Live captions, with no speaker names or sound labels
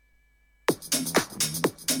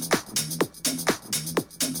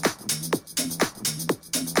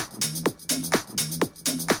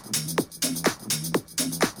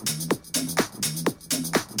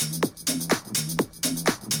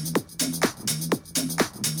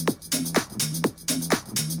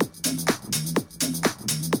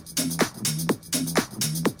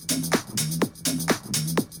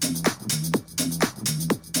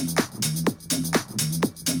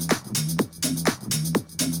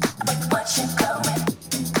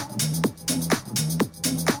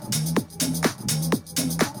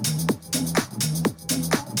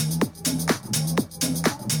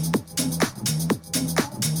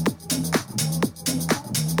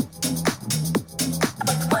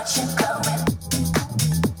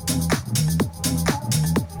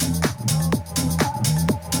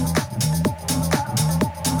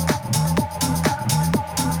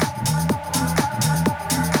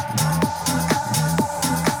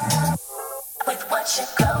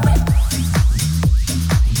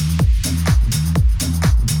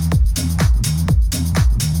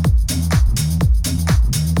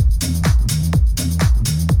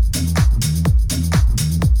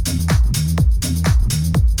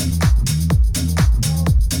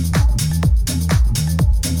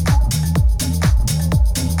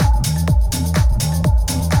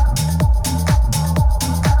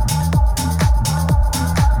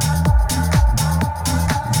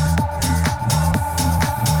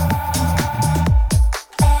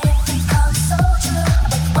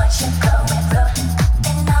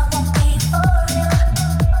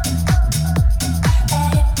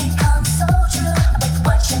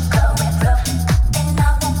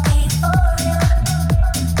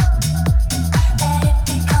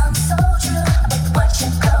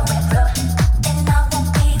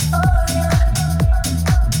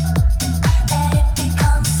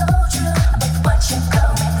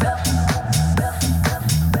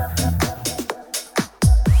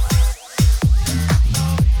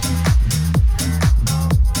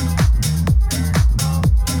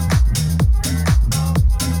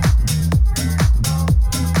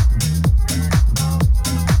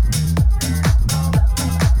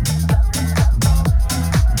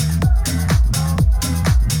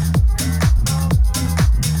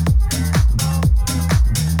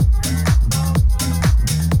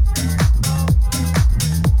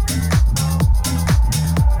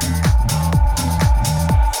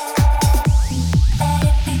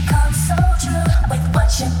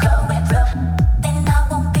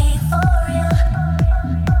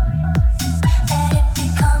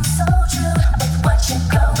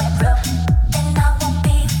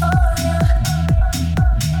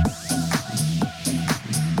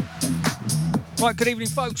Right, good evening,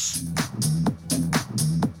 folks.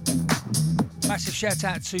 Massive shout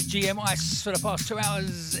out to GM Ice for the past 2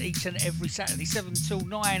 hours each and every Saturday, 7 till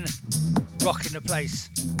 9, rocking the place.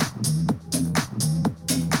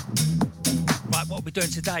 Right, what are we doing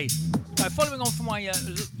today? Following on from my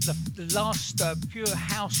the last Pure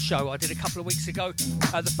House show I did a couple of weeks ago,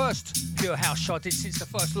 the first Pure House show I did since the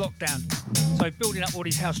first lockdown. So building up all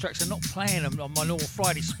these house tracks and not playing them on my normal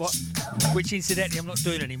Friday spot, which incidentally I'm not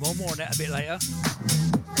doing anymore. More on that a bit later.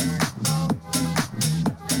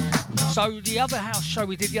 So the other house show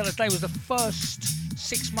we did the other day was the first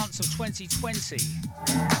 6 months of 2020.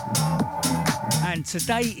 And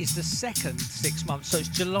today is the second 6 months, so it's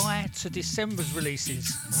July to December's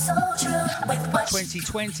releases.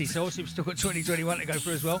 2020, so obviously we've still got 2021 to go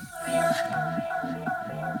through as well.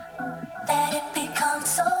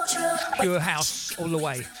 Pure house all the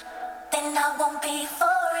way. Then I won't be for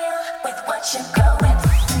real with what you're going through.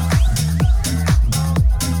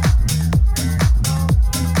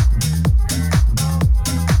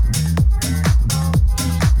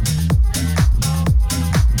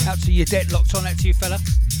 Your debt locked on. Out to you, fella.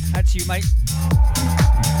 Out to you, mate.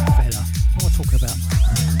 Fella. What am I talking about?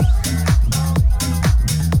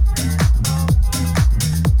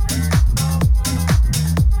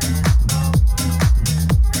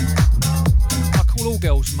 I call all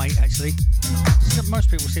girls mate, actually. Most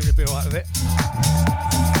people seem to be alright with it.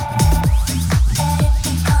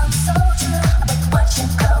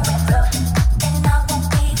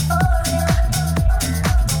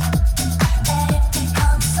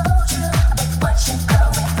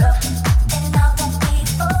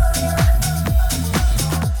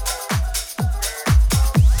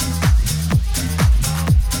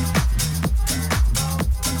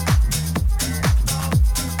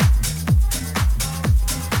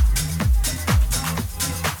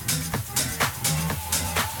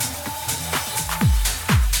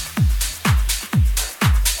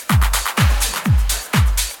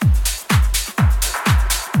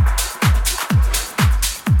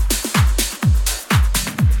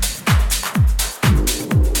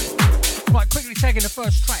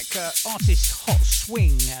 Artist Hot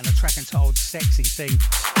Swing and a track entitled Sexy Thing.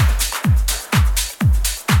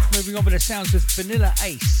 Moving on with the sounds of Vanilla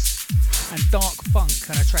Ace and Dark Funk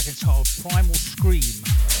and a track entitled Primal Scream.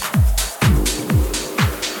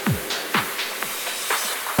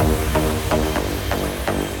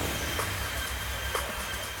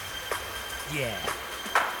 Yeah.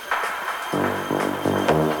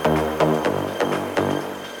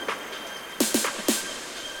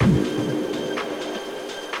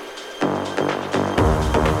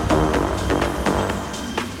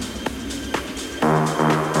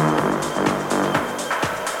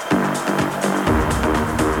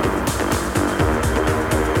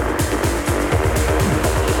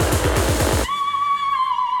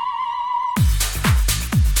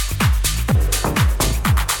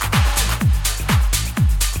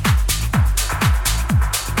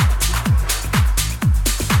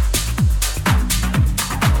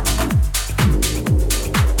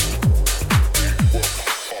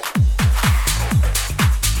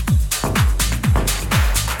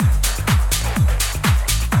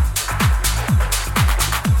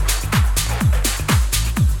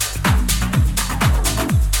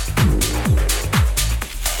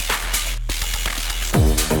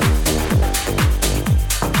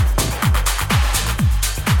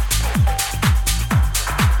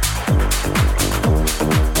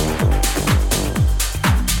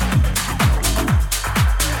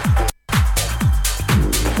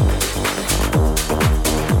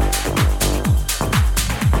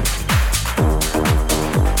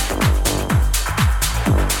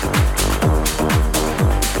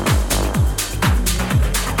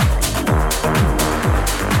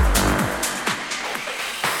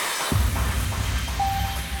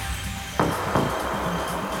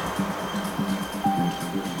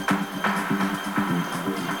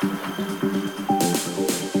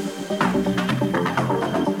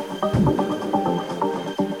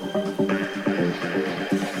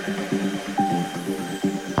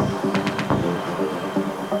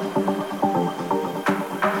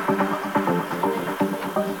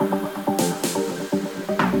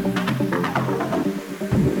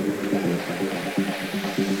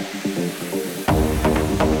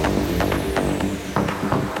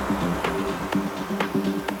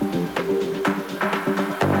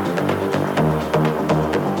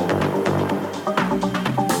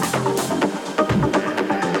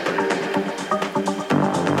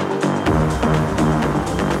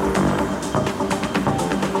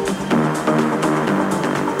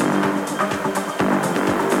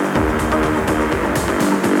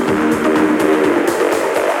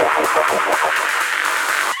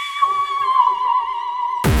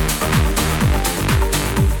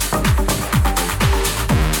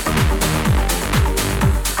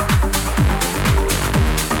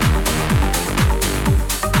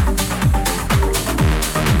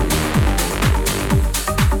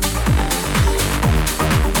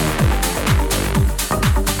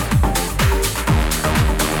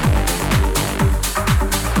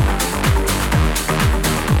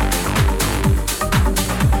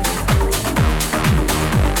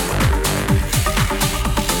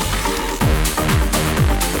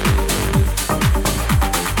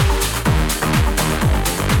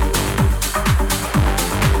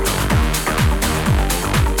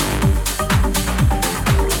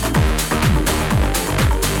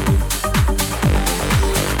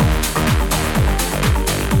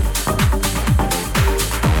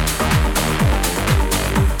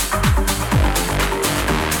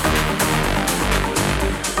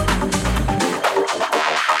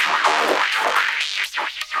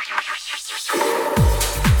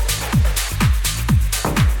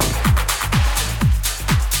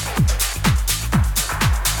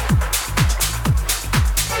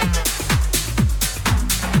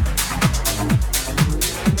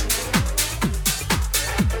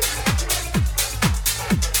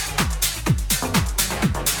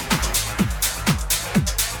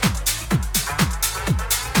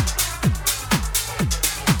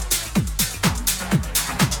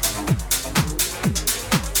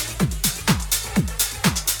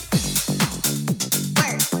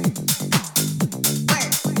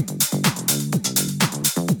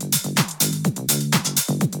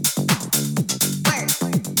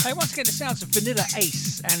 Get the sounds of Vanilla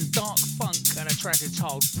Ace and Dark Funk and a track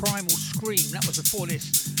entitled Primal Scream. That was before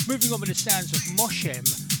this. Moving on with the sounds of Moshem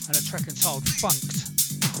and a track entitled Funked.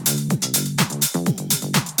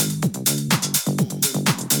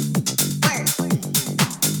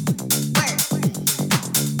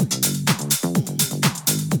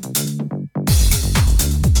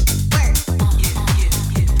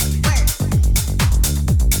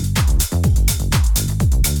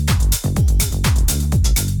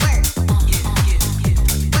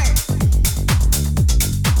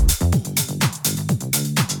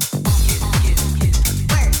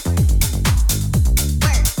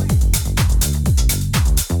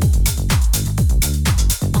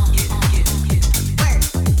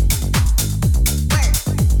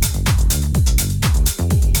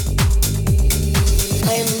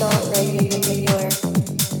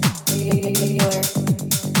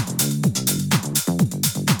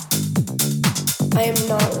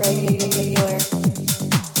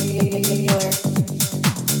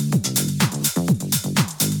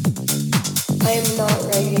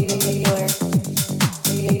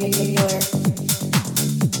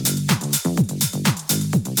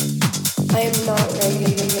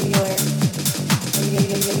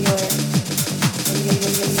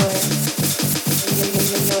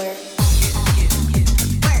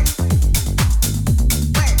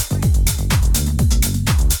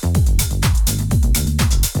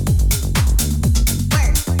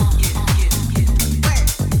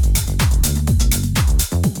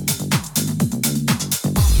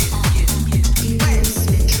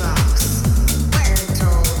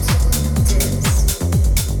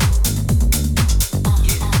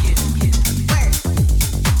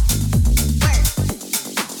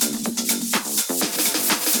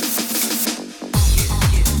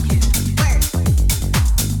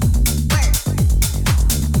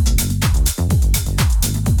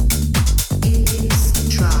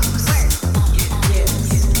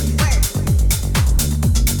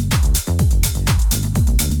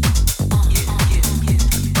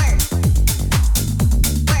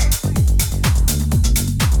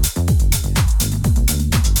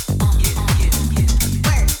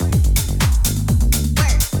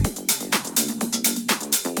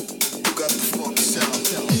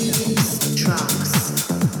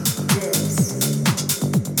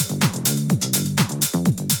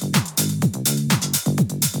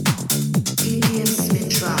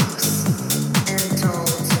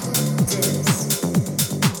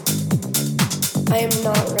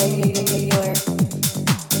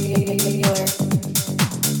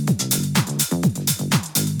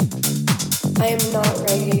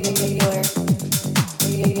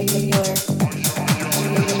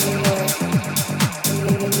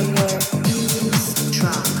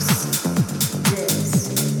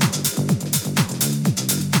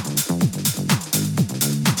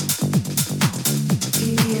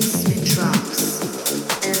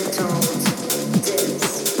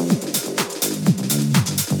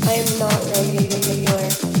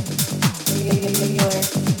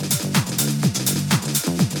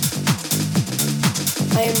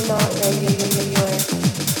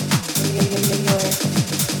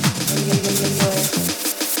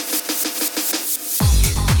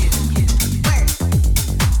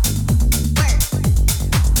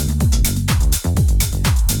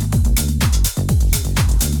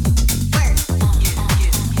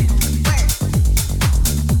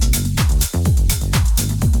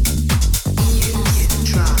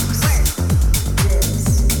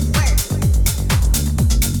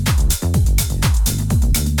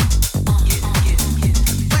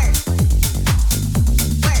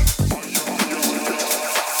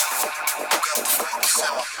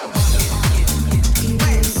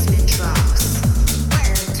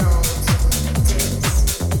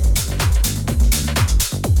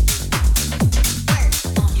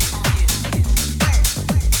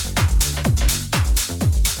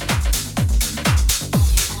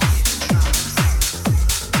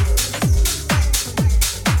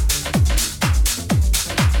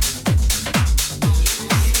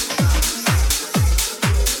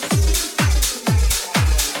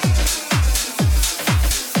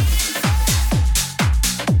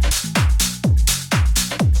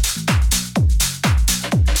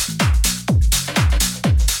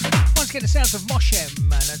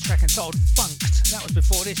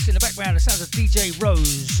 In the background, the sounds of DJ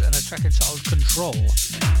Rose and a track entitled Control.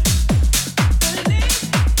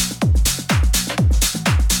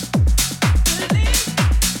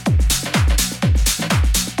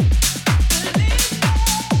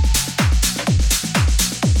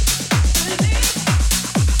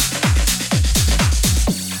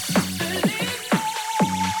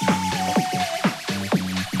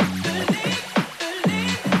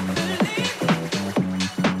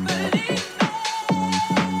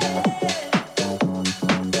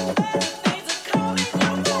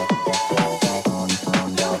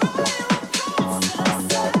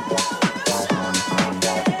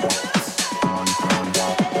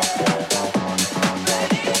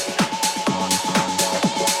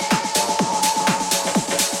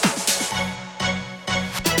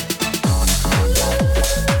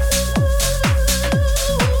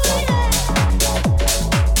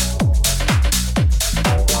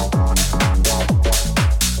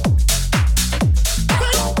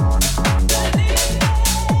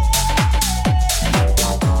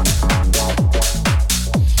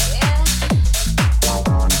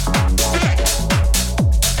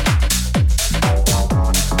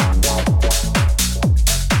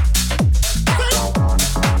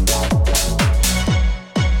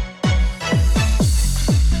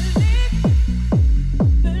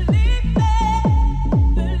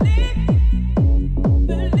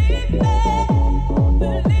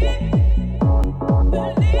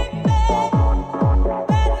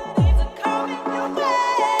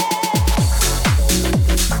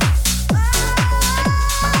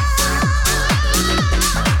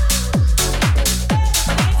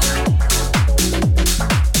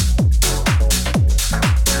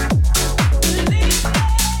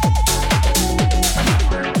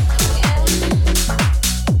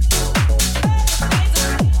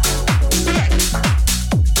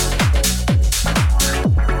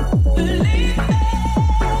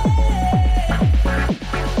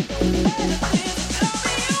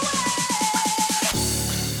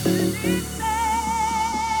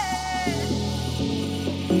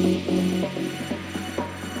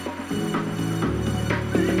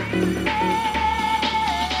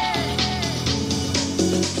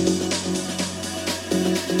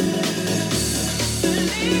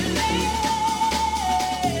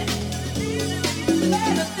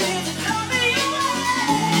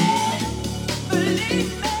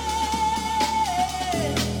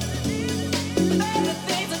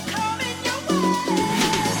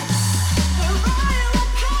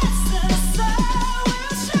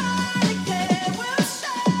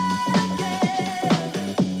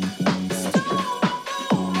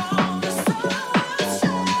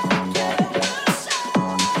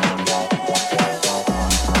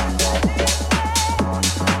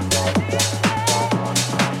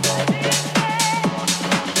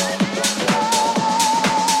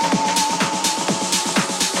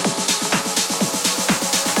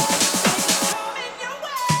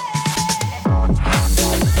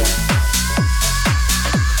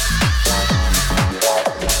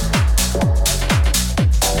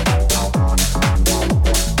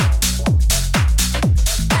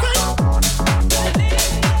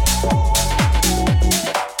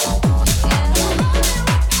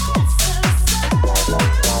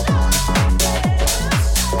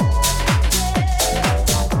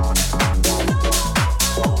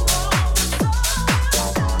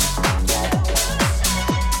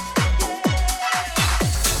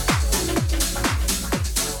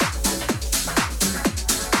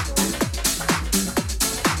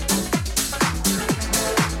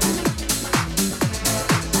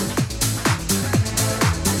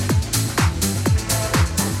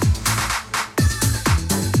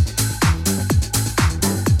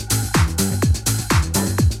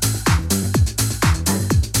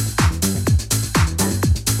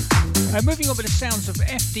 Moving on with the sounds of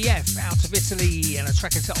FDF out of Italy and a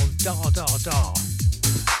track entitled Da Da Da.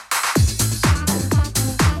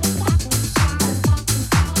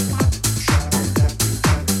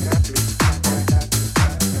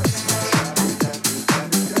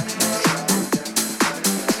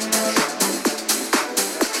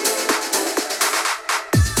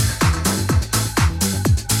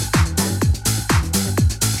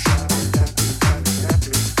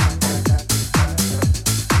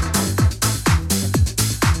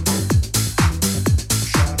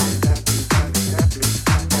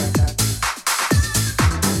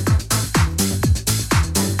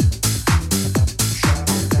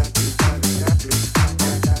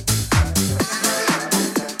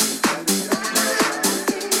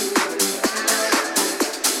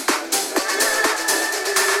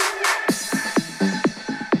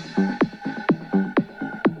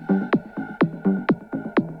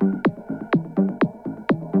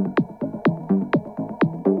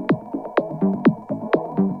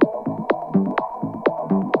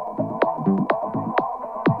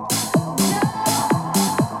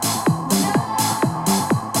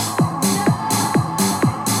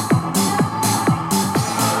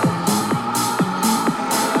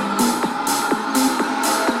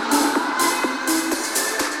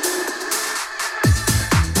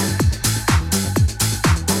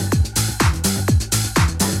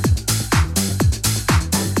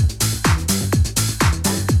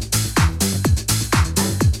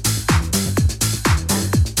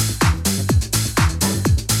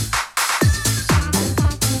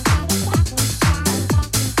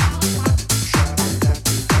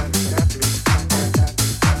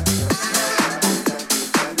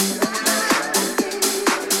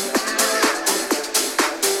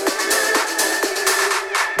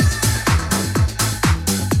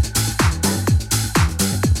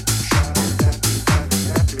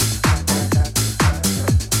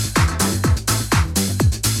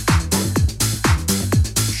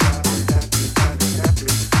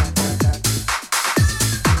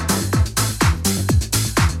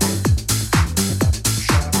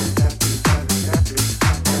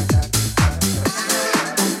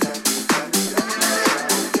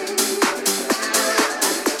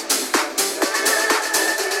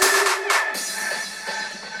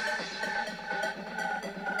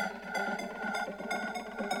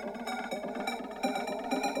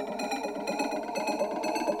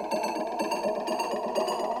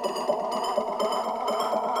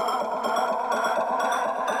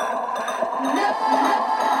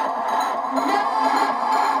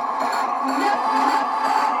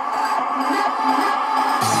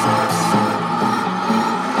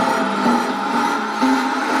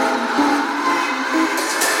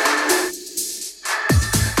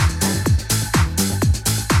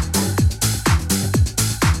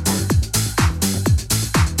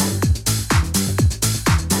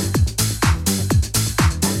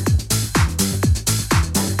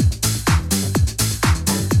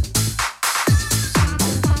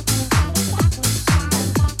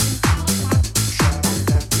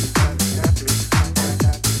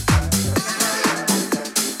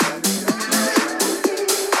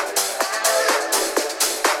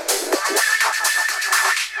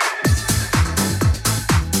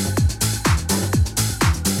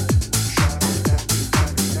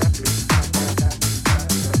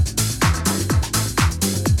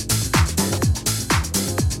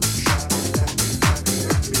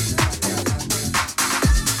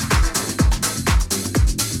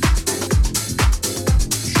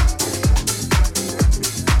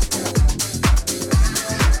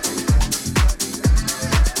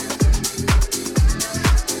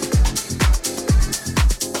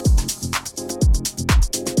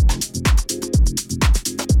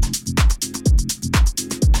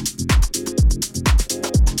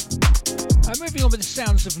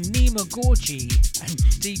 Sounds of Nima Gorgi and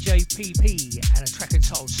DJ PP and a track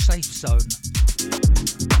entitled Safe Zone.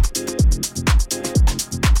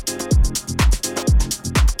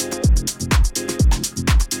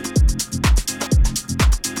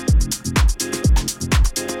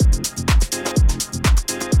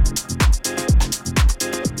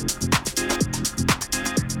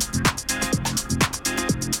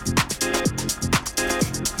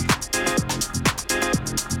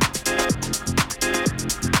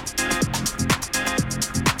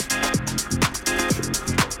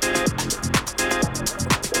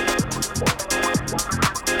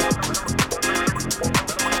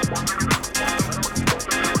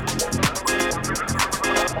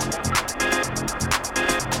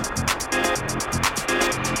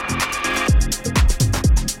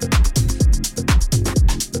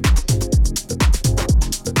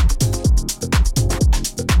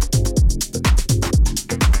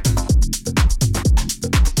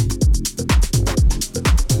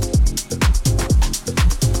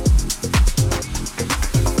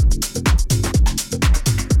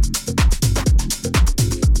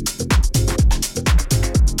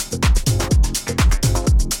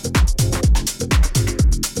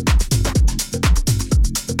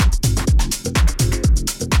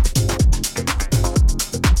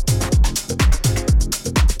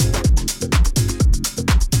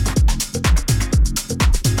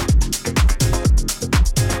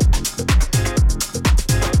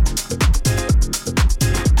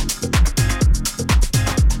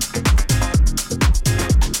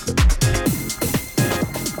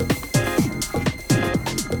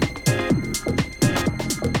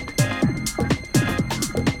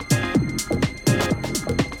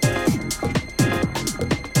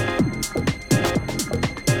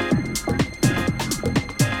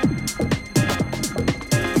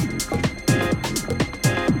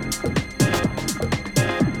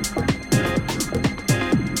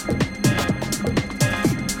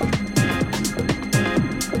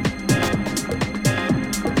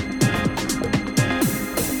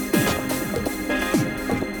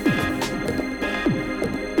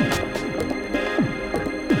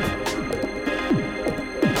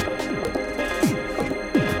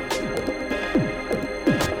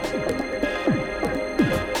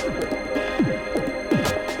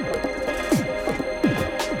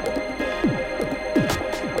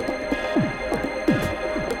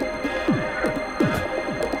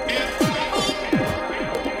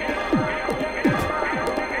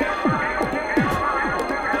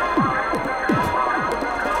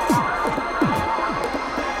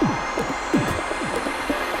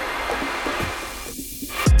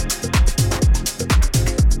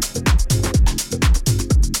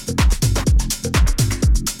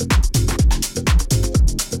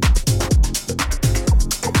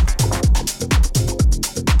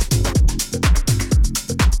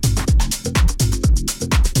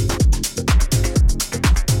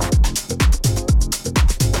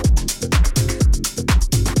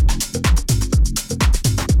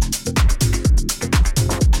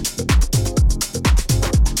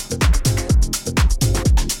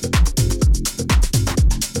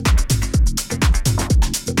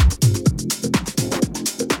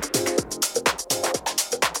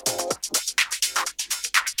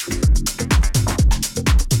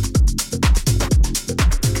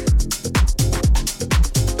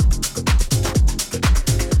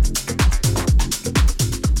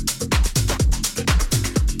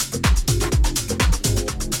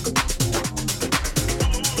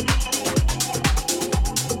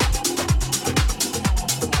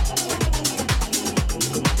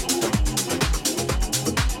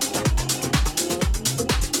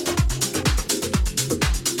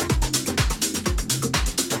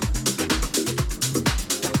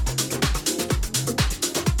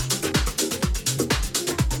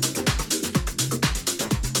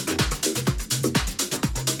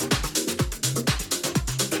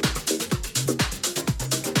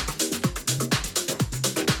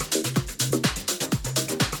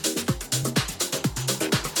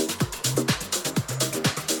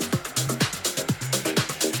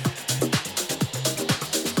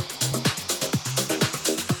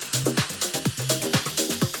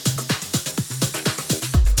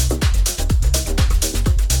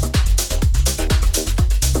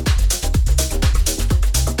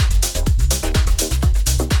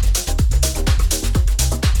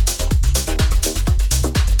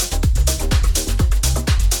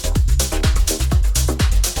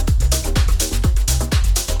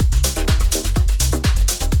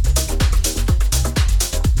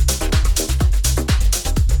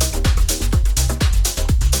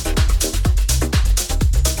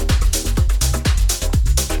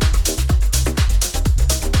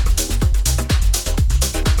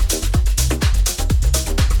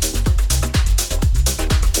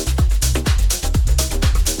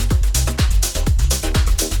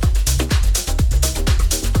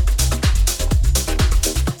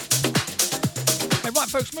 Right,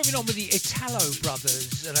 folks, moving on with the Italo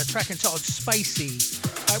Brothers and a track entitled Spacey.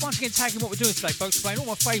 Once again, tagging what we're doing today, folks, playing all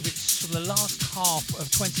my favourites from the last half of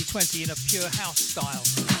 2020 in a pure house style.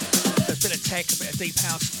 So a bit of tech, a bit of deep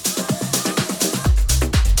house.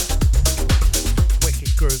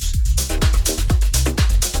 Wicked grooves.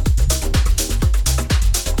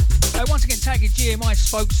 Once again, tagging GMIce,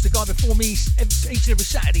 folks, the guy before me, each and every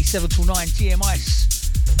Saturday, 7 till 9, GMIce.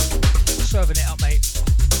 Serving it up, mate.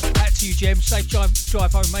 Out to you, Jim. Safe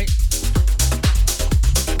drive home, mate.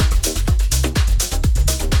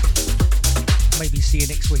 Maybe see you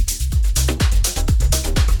next week.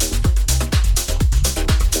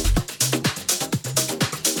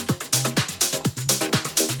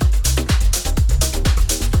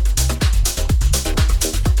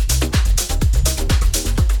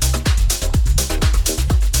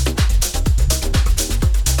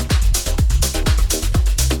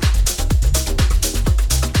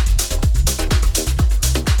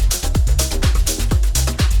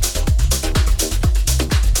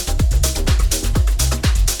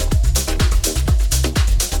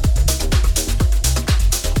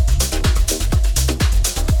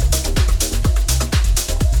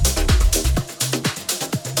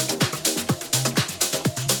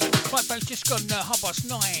 Past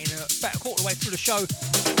 9, about a quarter of the way through the show.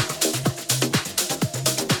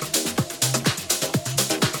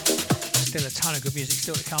 Still a ton of good music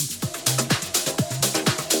still to come.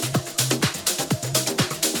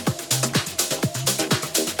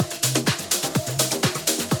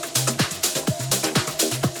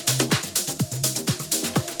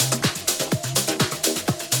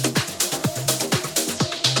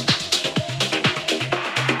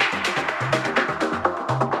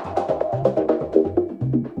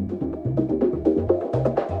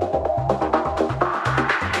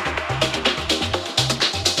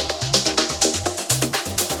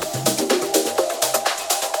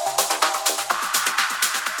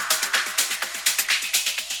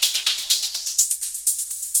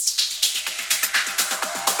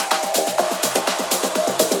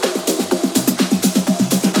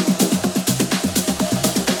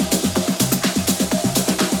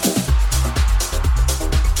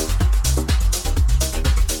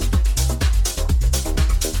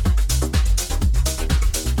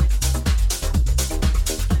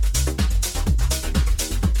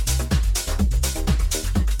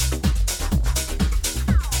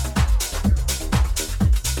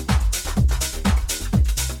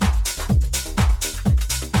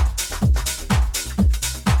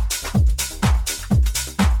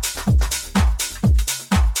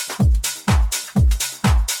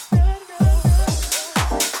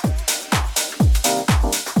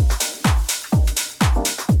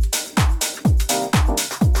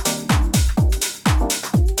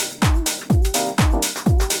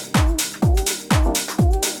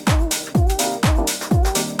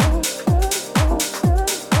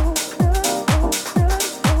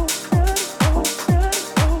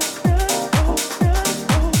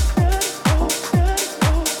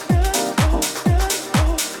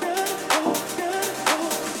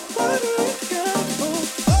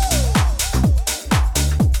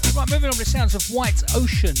 Of White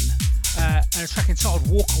Ocean and a track entitled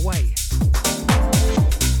Walk Away.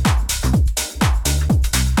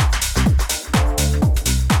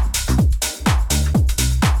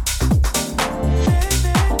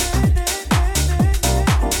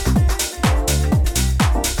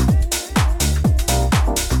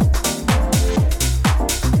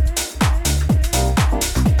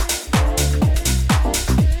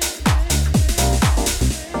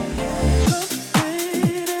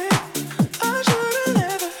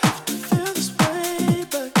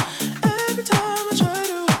 I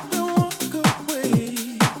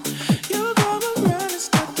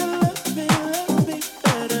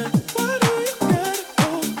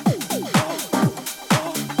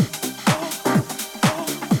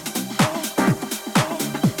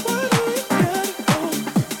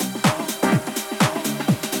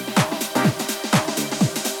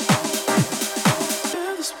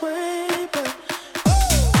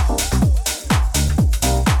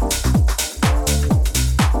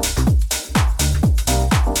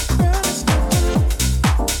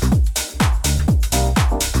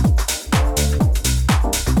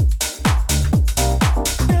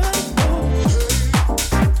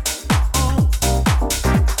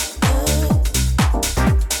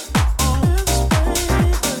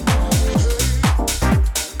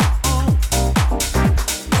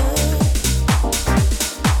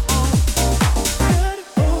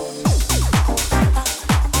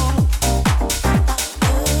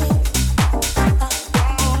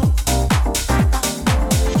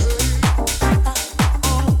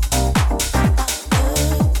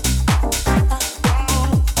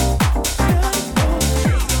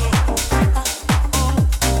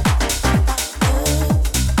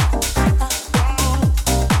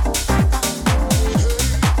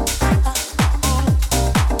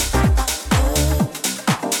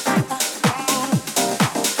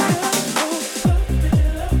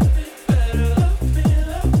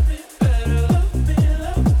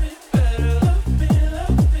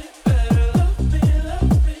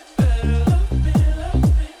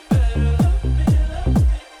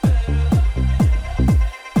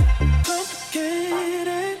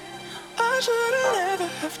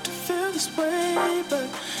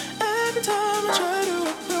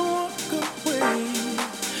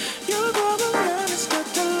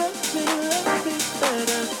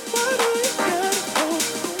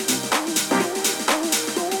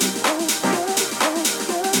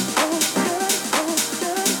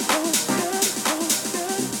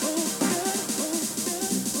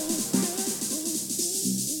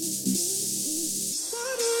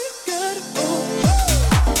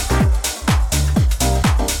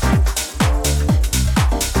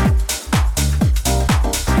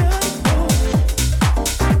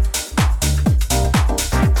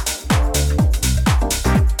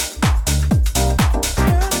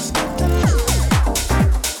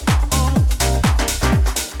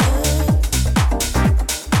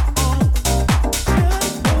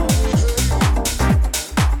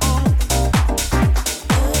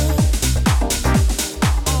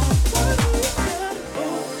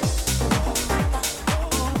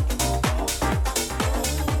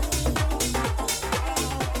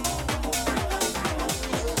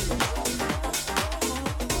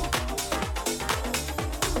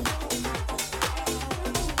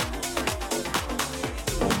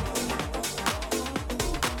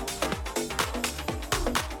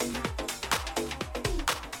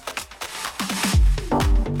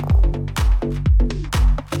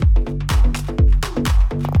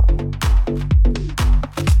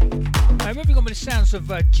sounds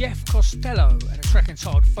of Jeff Costello and a track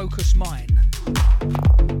entitled Focus Mine.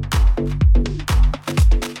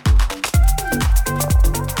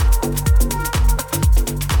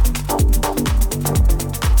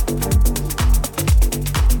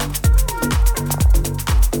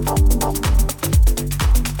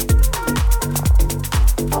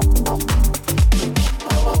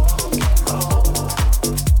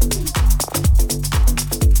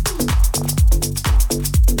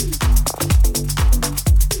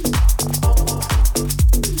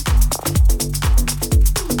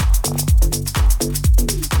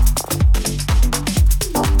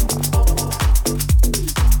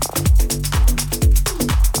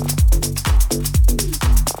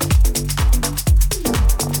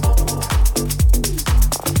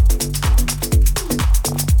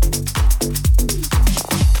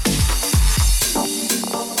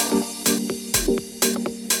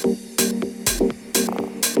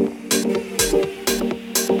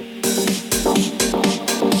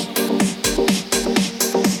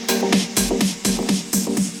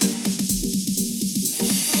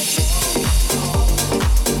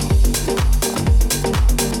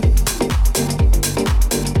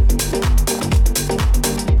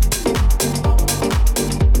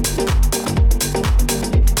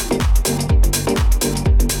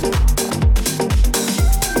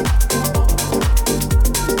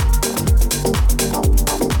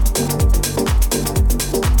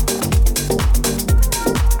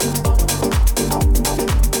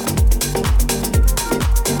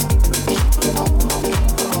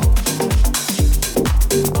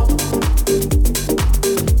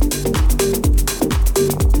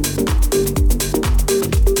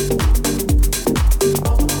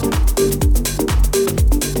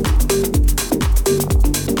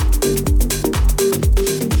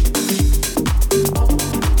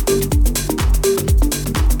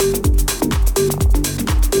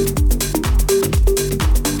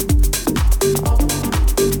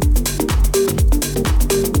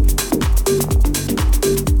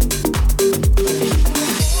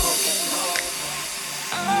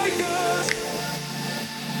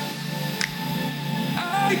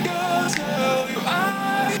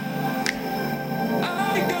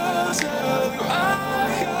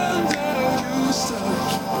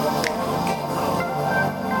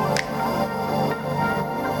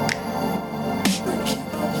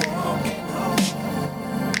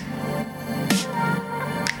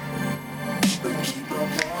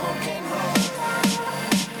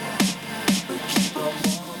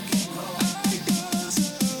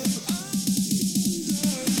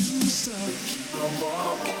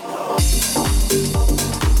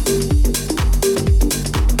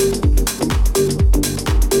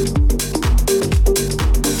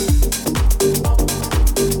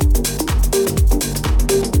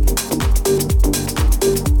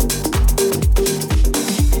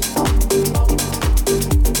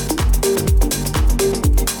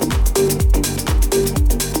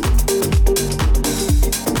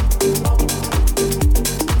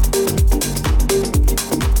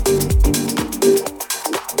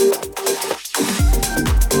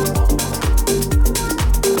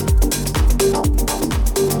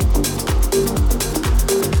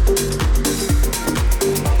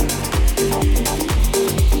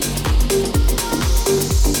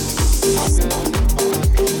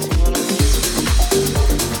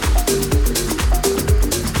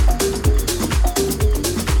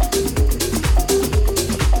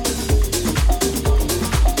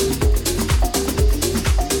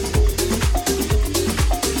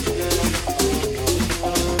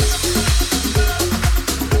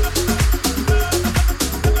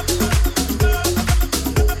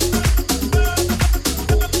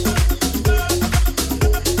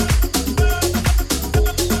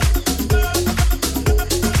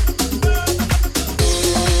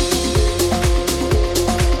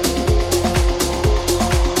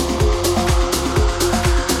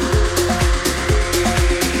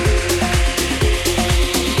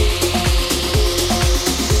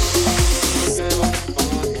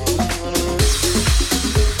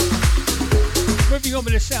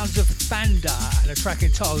 Track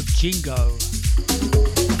entitled Jingo.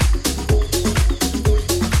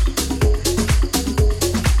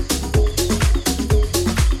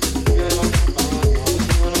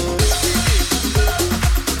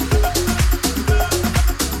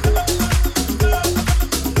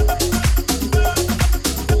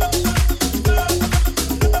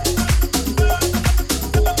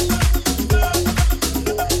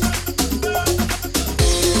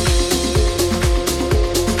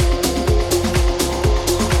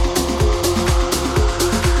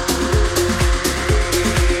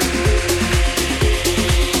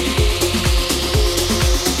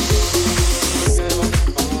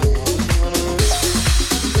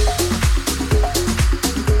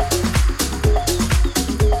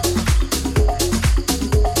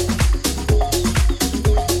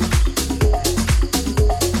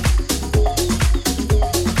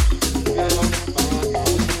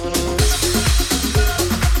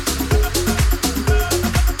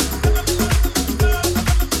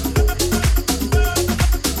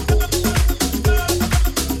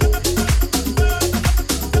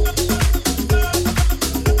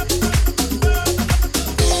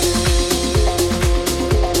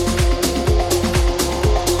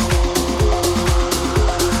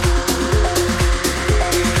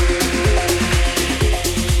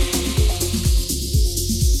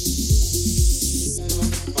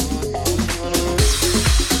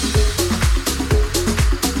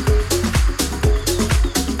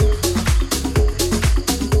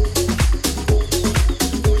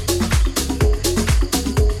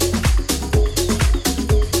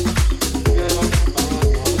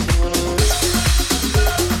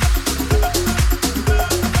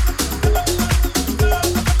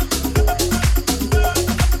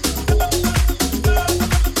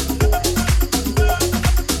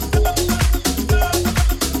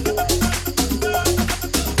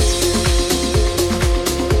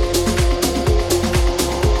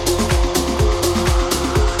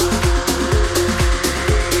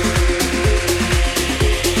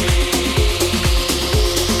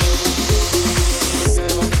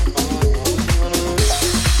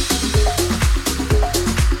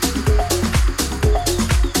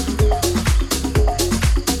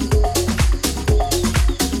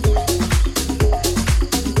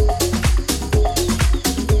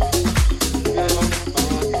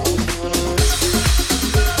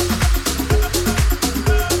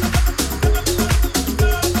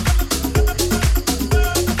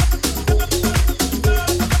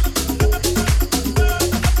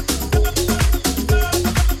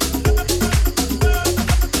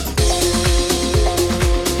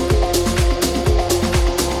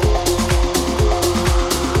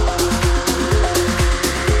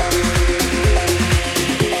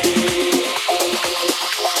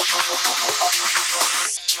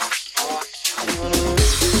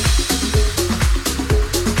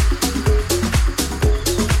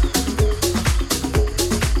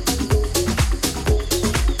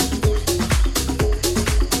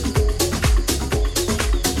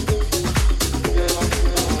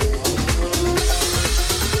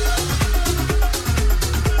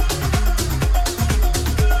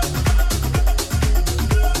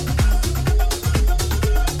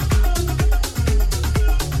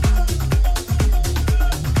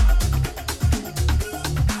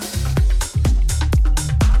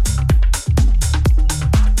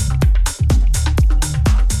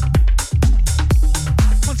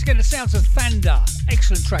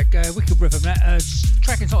 track, wicked rhythm. That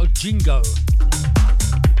track entitled Jingo.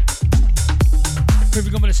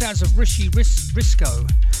 Moving on with the sounds of Rishi Risco.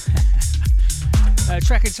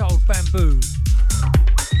 Track entitled Bamboo.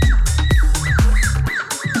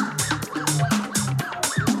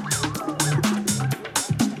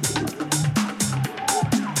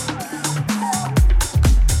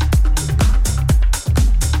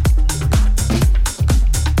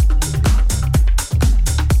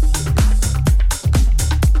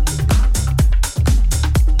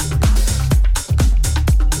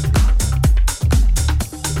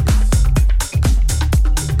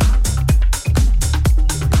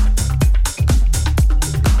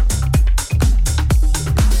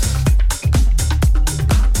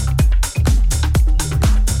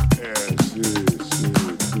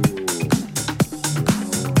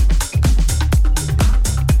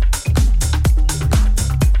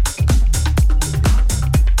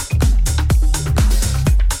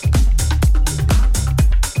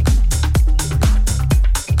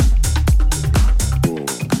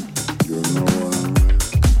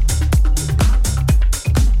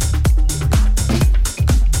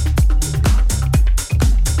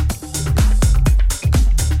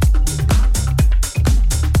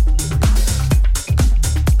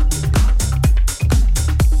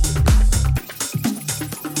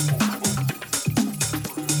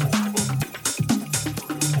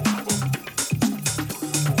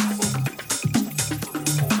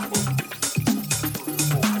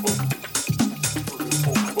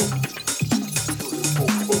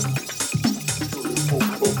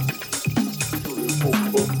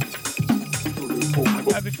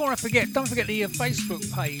 Don't forget the Facebook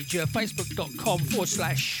page,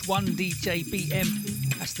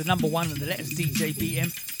 facebook.com/1DJBM. That's the number one and the letters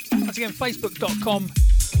DJBM. Once again,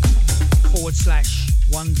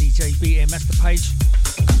 facebook.com/1DJBM. That's the page.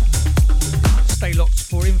 Stay locked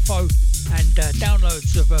for info and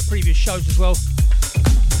downloads of previous shows as well.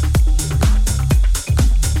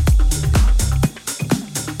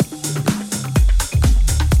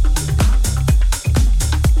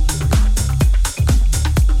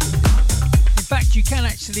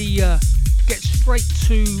 Get straight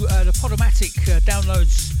to the Podomatic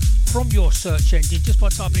downloads from your search engine just by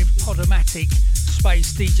typing in Podomatic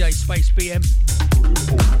space DJ space BM.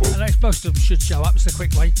 And most of them should show up. It's the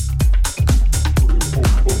quick way.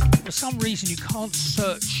 For some reason you can't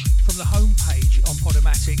search from the home page on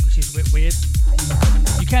Podomatic, which is a bit weird.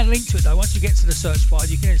 You can link to it though. Once you get to the search bar,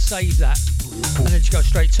 you can then save that and then just go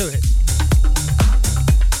straight to it.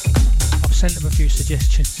 I've sent them a few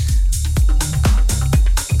suggestions.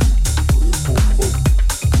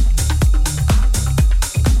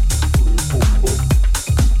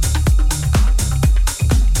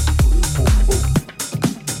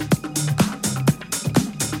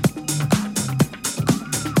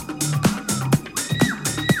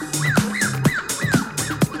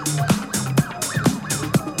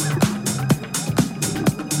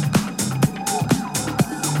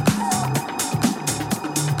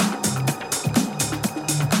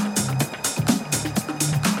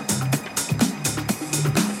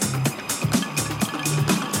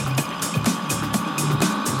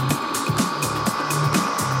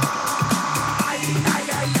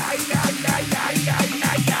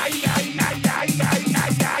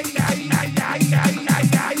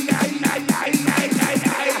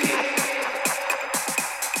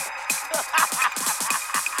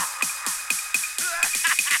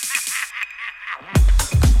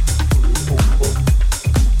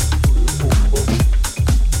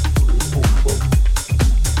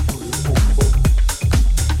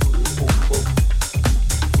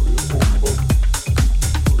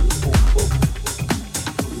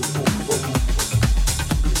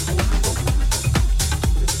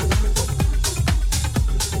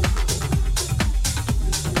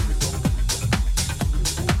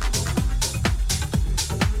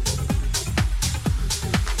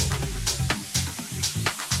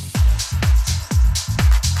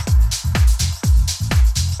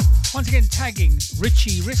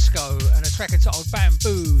 Richie Risco and a track entitled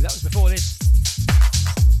Bamboo. That was before this.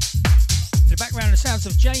 In the background, the sounds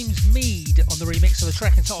of James Mead on the remix of a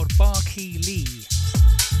track entitled Barkey Lee.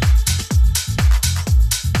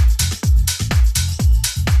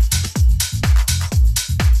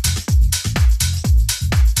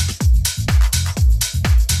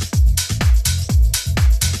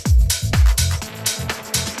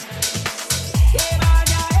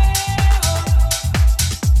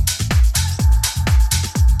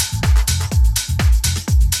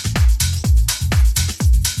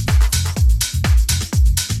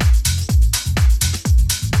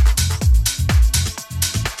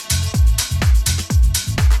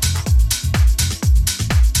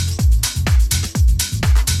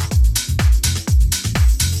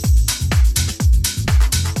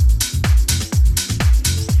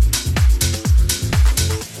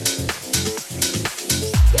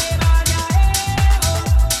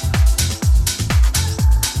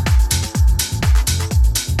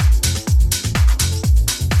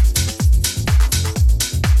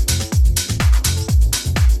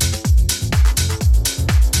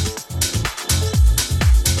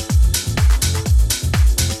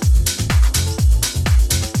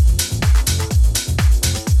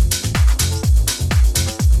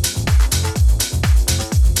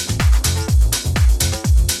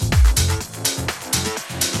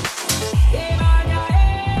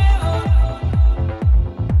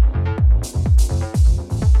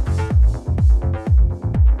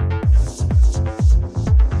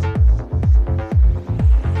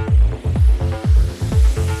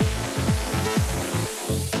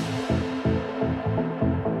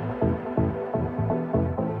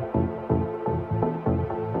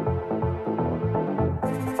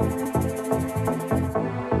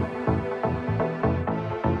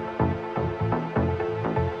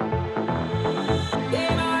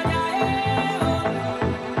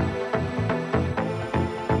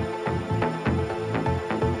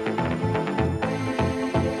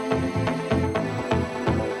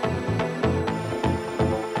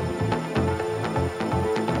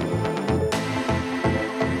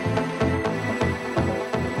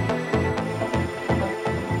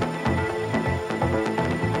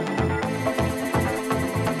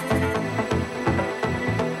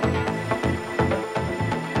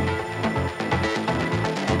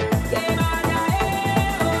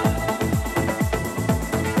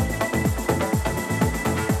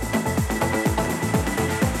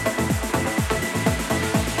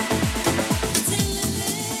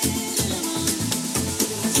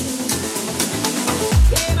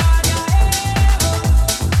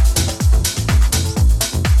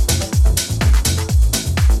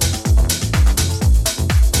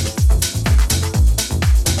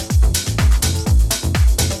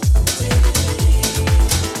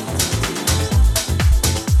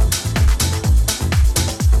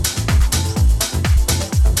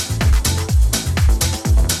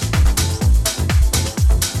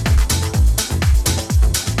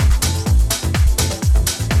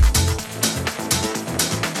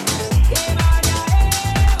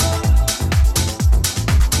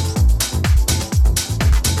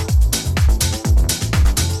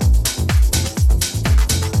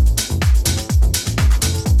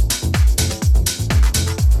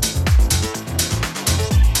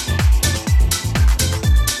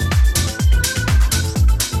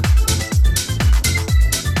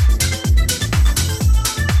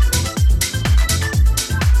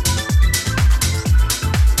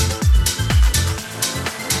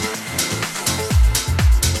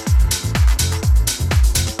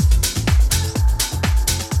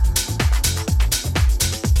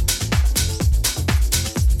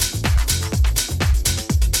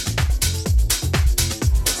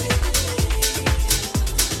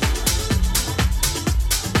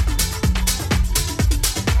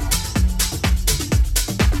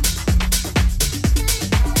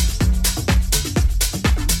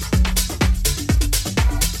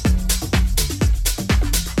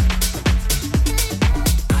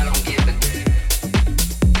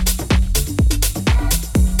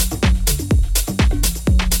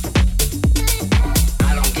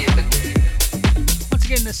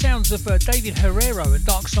 sounds of David Herrero and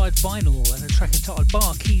Dark Side Vinyl and a track entitled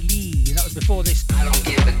Bar Key Lee. And that was before this. I don't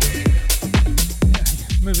give a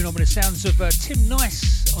damn. Moving on with the sounds of Tim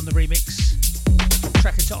Nice on the remix.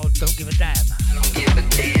 Track entitled Don't Give a Damn. I don't give a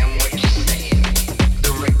damn what you're saying.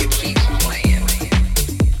 The record keeps playing.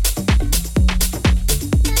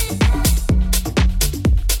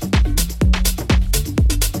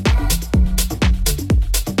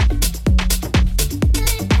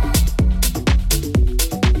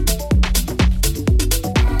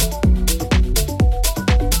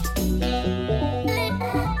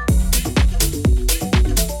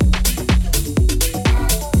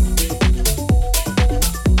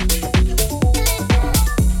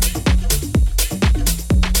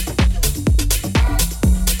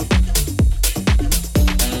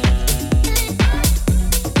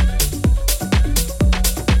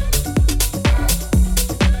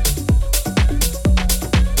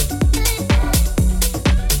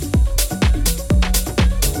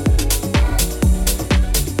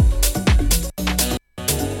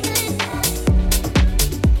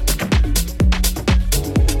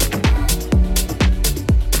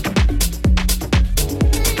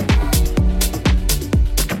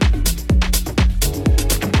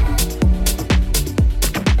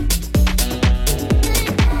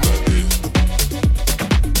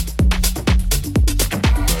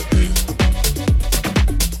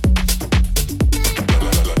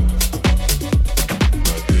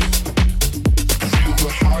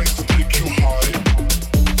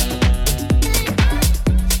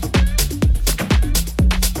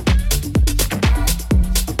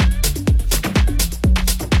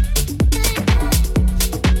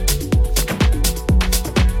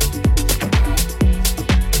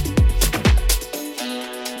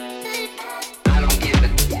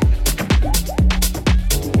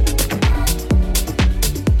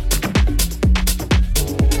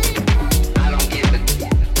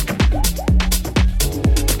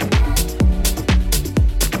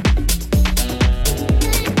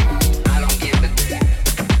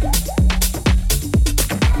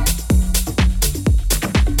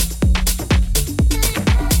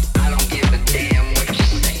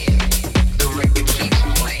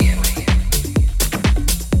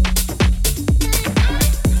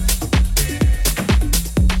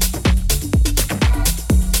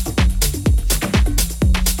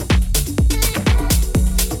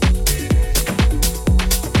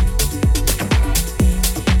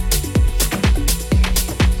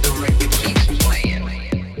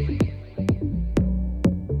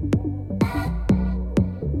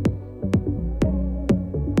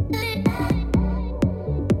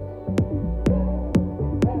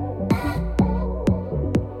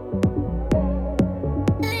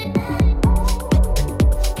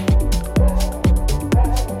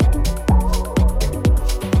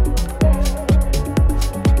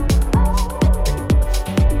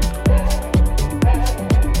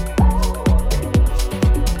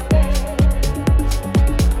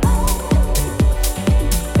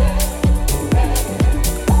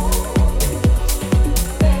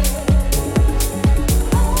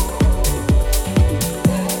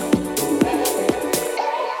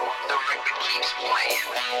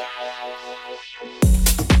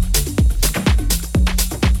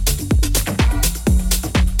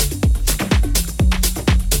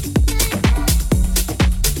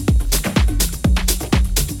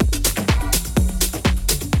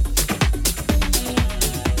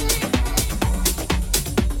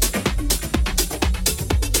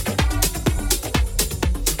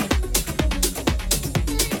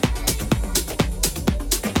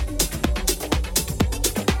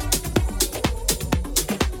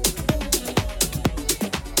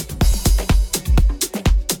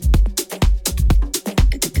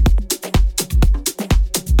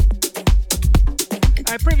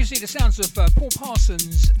 The sounds of Paul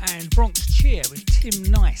Parsons and Bronx Cheer with Tim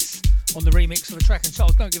Nice on the remix of a track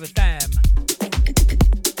entitled Don't Give a Damn.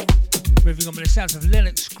 Moving on with the sounds of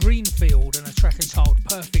Lennox Greenfield and a track entitled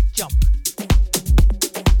Perfect Jump.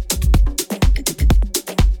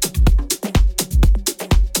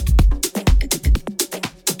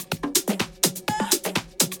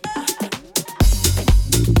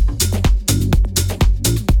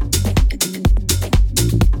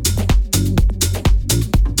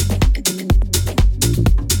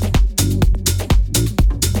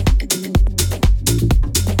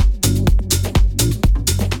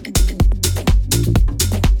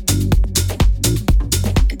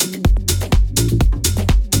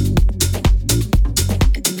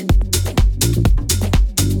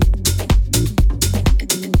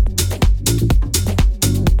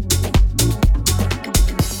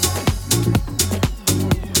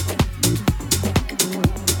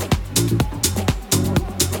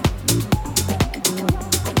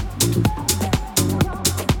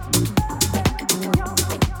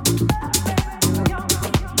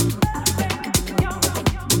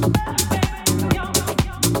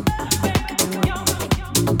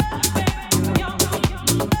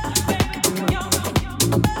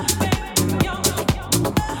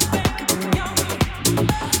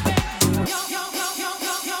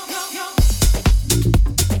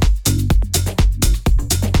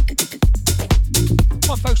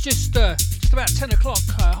 just about 10 o'clock,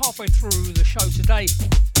 halfway through the show today.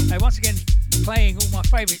 Once again, playing all my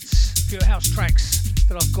favourites, Pure House tracks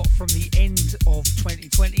that I've got from the end of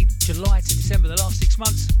 2020, July to December, the last 6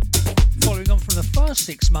 months. Following on from the first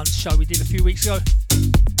 6 months show we did a few weeks ago.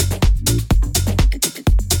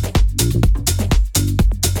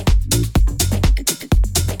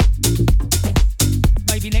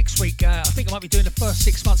 Maybe next week, I think I might be doing the first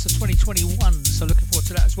 6 months of 2021, so looking forward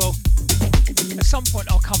to that as well. At some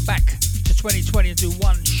point I'll come back to 2020 and do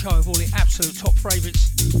one show of all the absolute top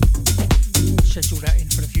favourites. Schedule that in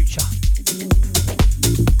for the future.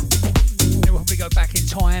 Then we'll probably go back in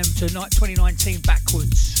time to 2019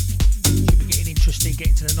 backwards. Should be getting interesting,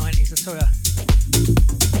 getting to the 90s, I tell ya.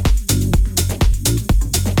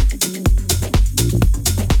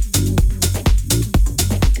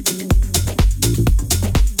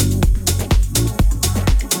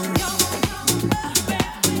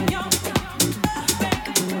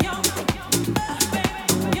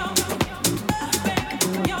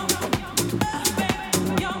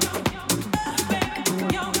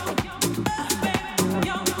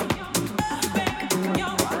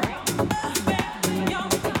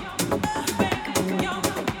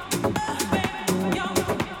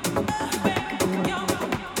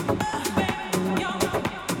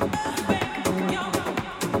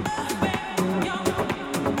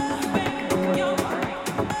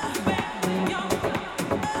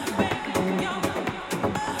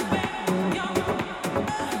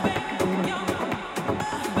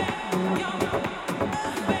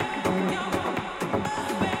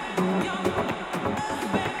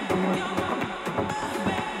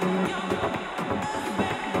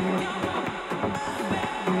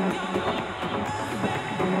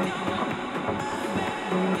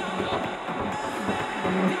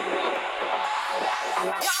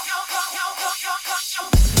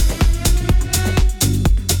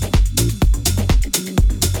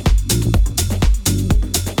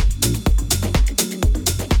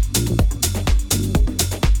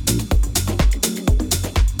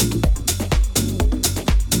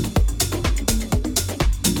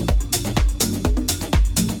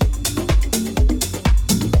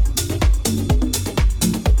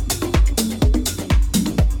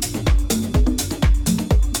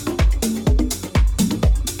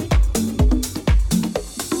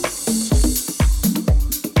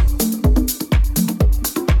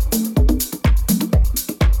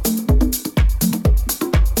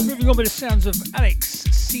 With the sounds of Alex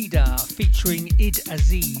Cedar featuring Id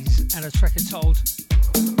Aziz and a track entitled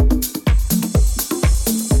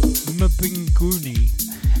Mbinguni.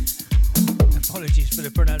 Apologies for the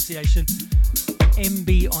pronunciation.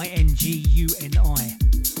 Mbinguni.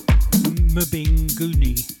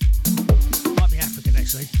 Mbinguni. Might be African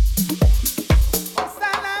actually.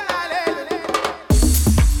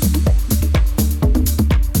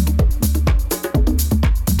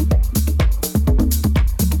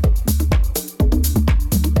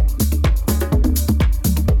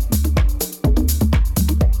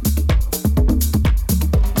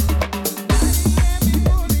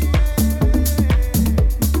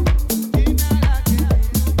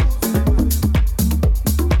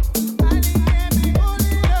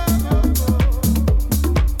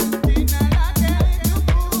 Now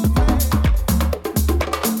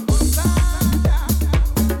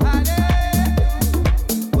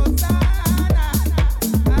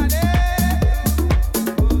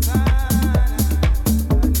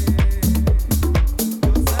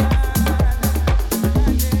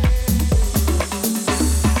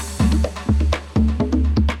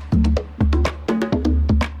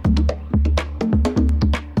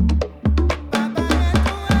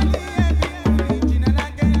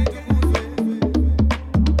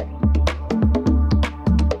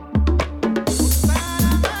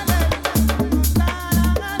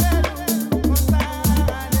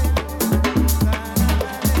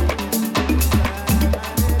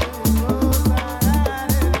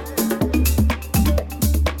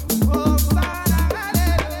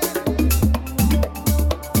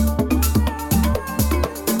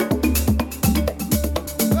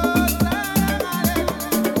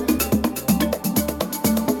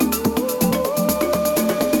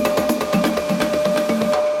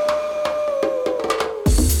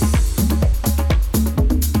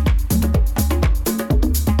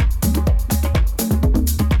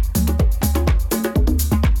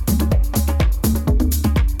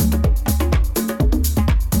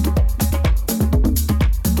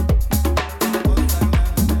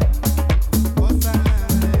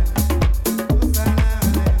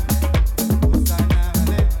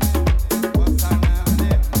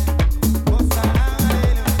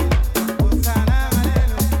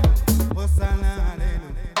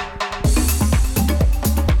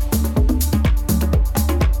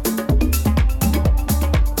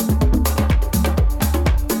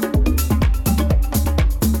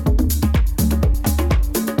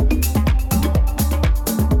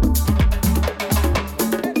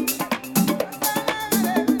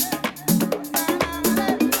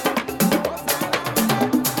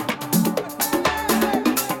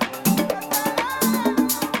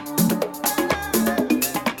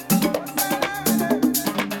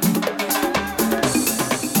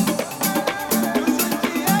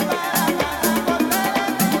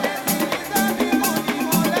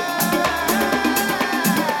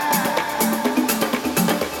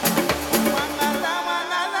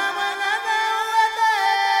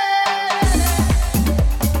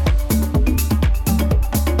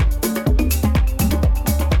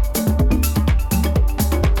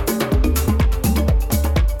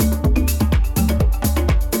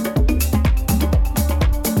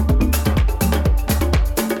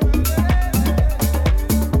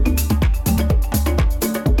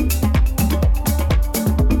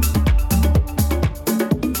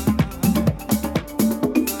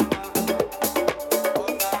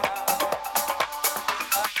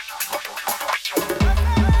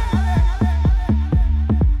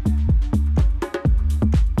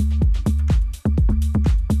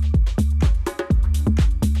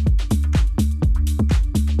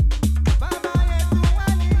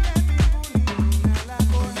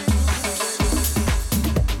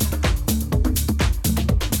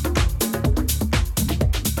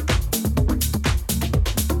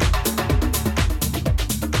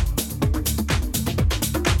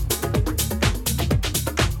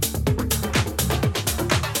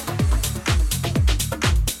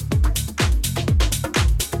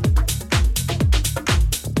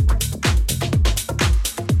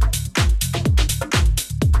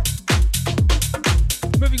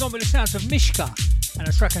on with the sounds of Mishka and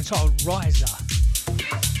a track entitled Riser.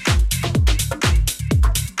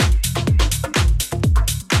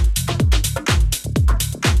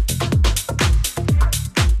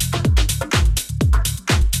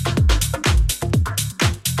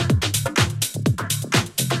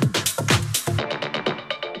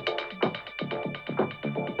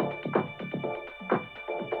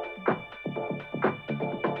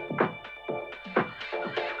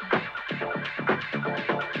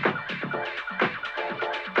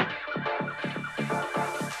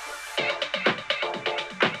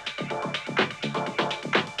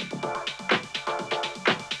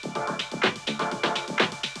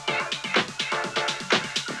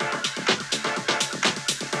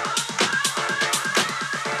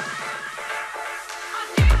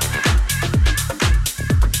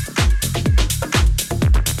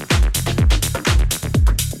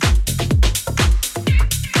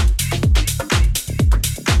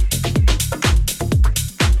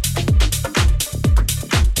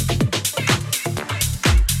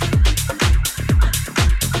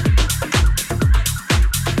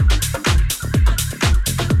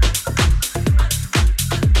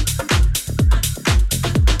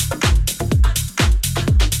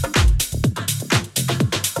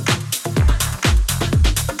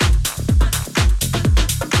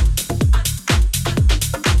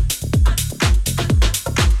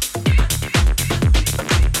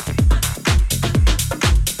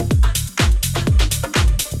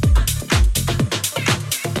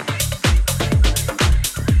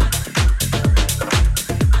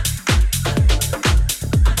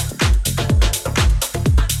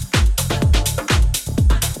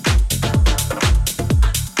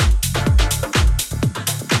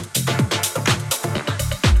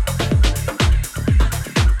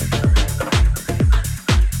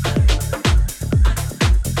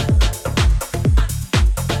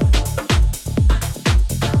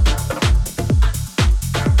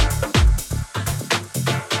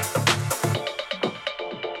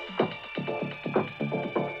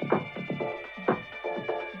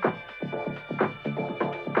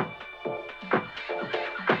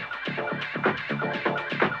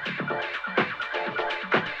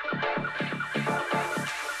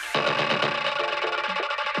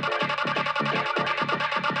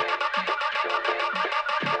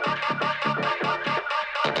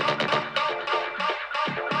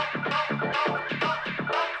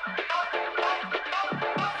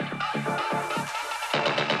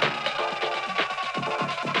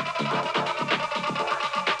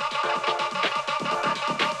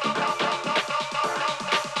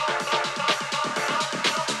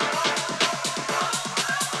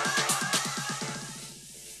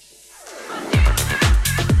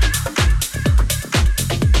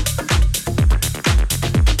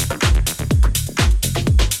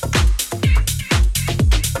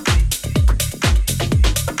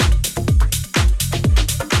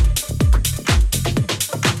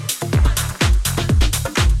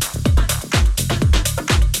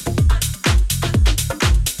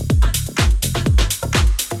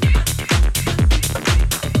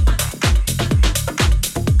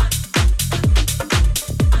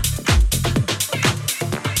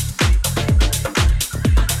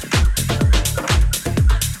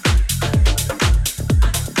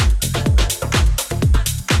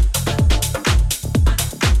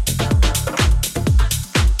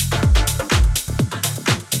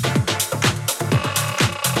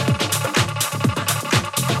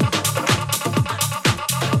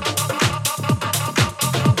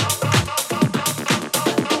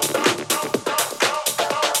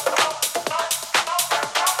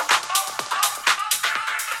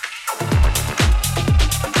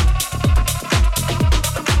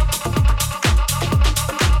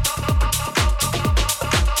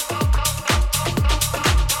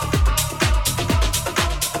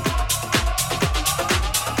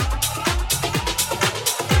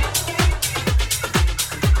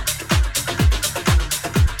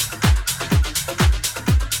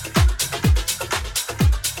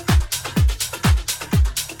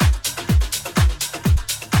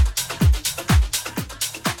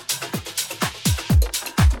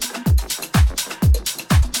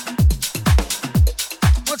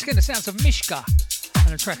 The sounds of Mishka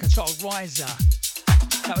and a track entitled Riser.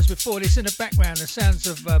 That was before this. In the background, the sounds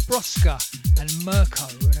of Broska and Mirko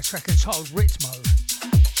and a track entitled Ritmo.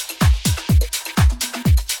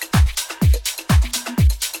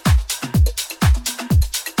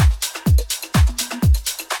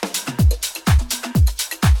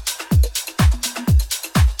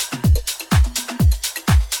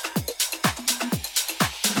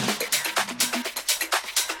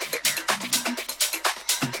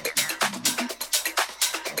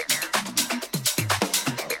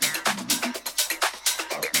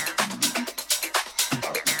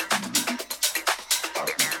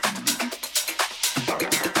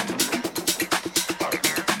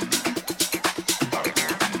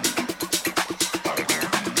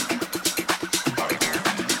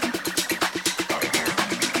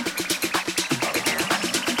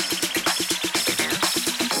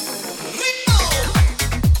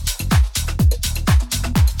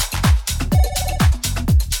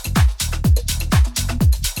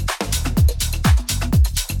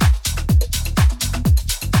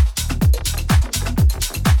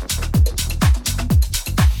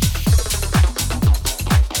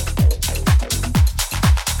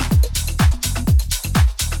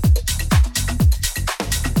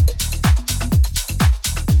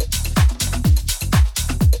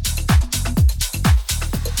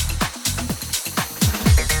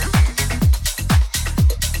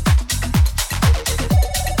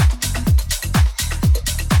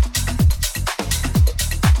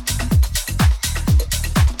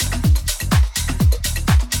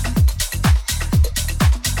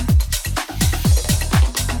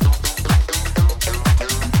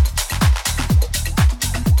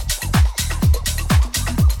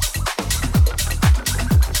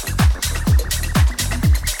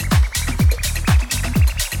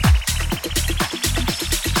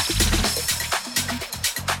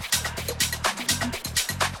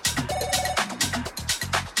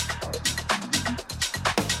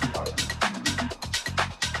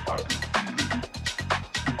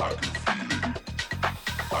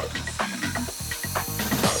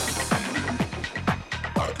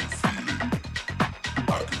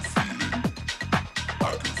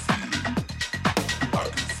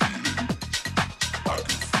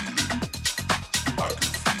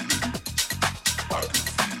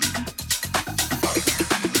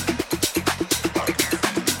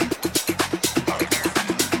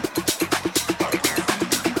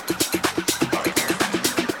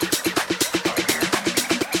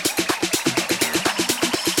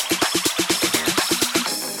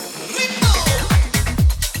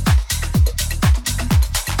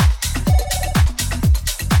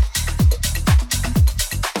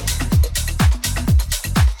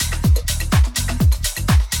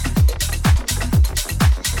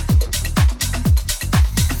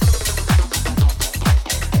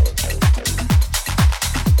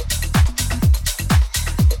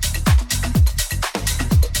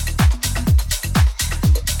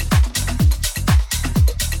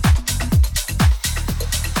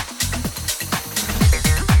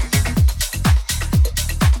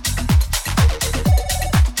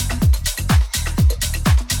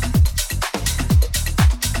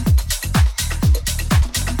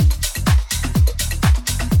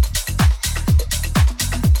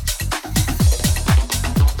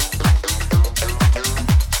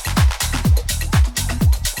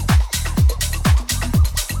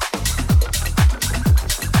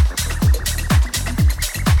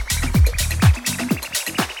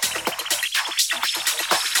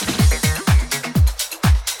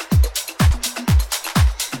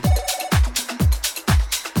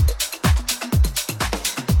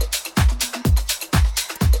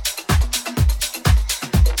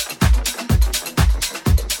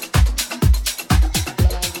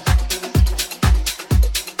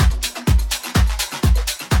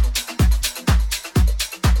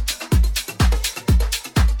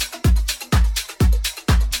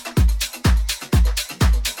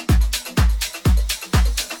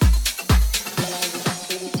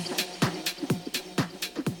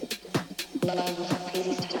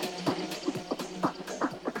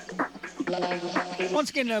 Once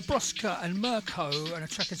again, Broska and Mirko and a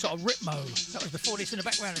track entitled Ritmo. That was before this in the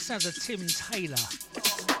background. The sounds of Tim Taylor.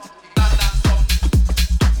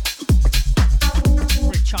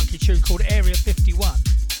 Very chunky tune called Area 51.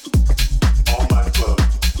 All my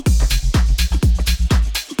club.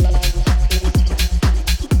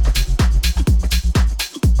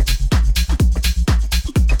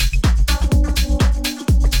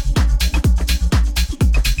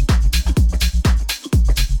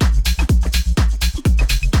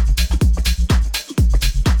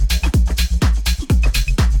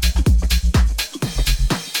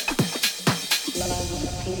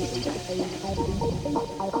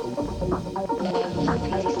 Love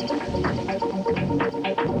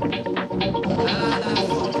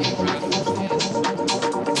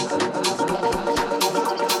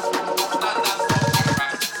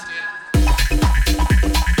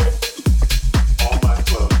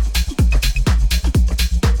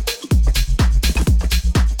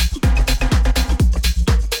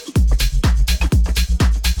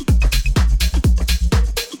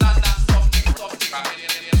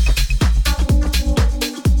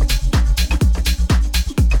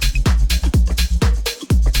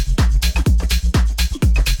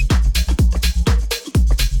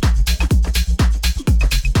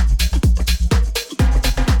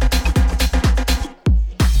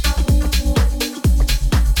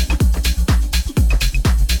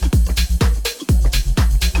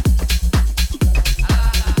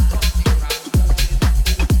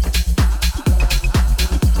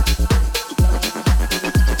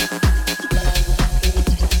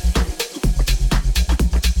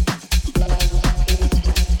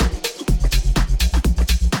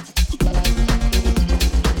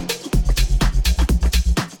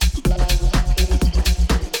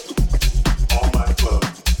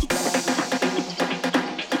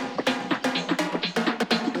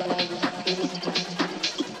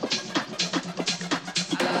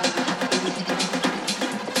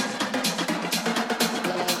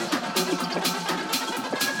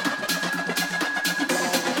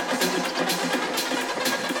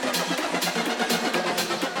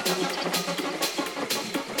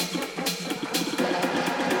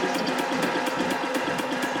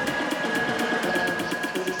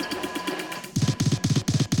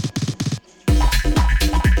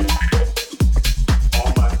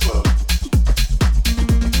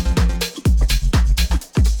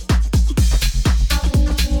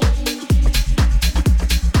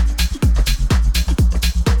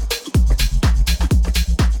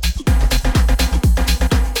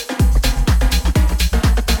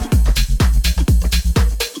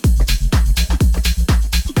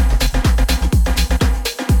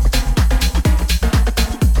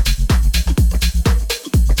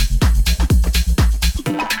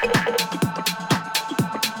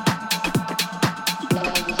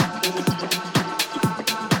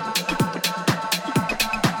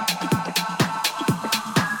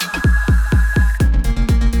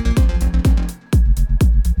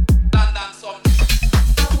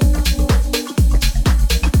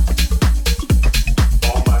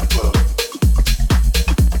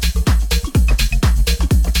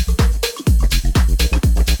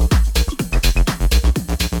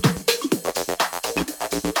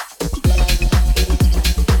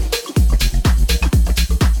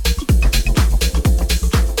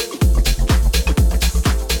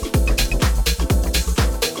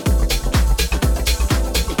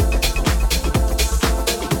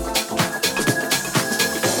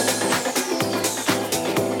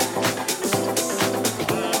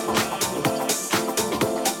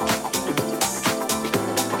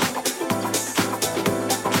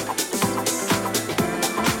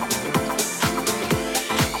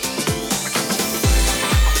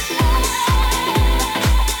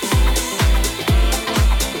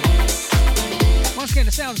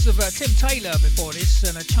sounds of Tim Taylor before this,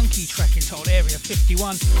 and a chunky track entitled Area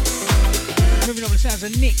 51. Moving on to the sounds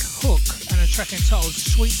of Nick Hook and a track entitled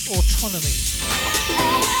Sweet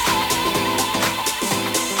Autonomy.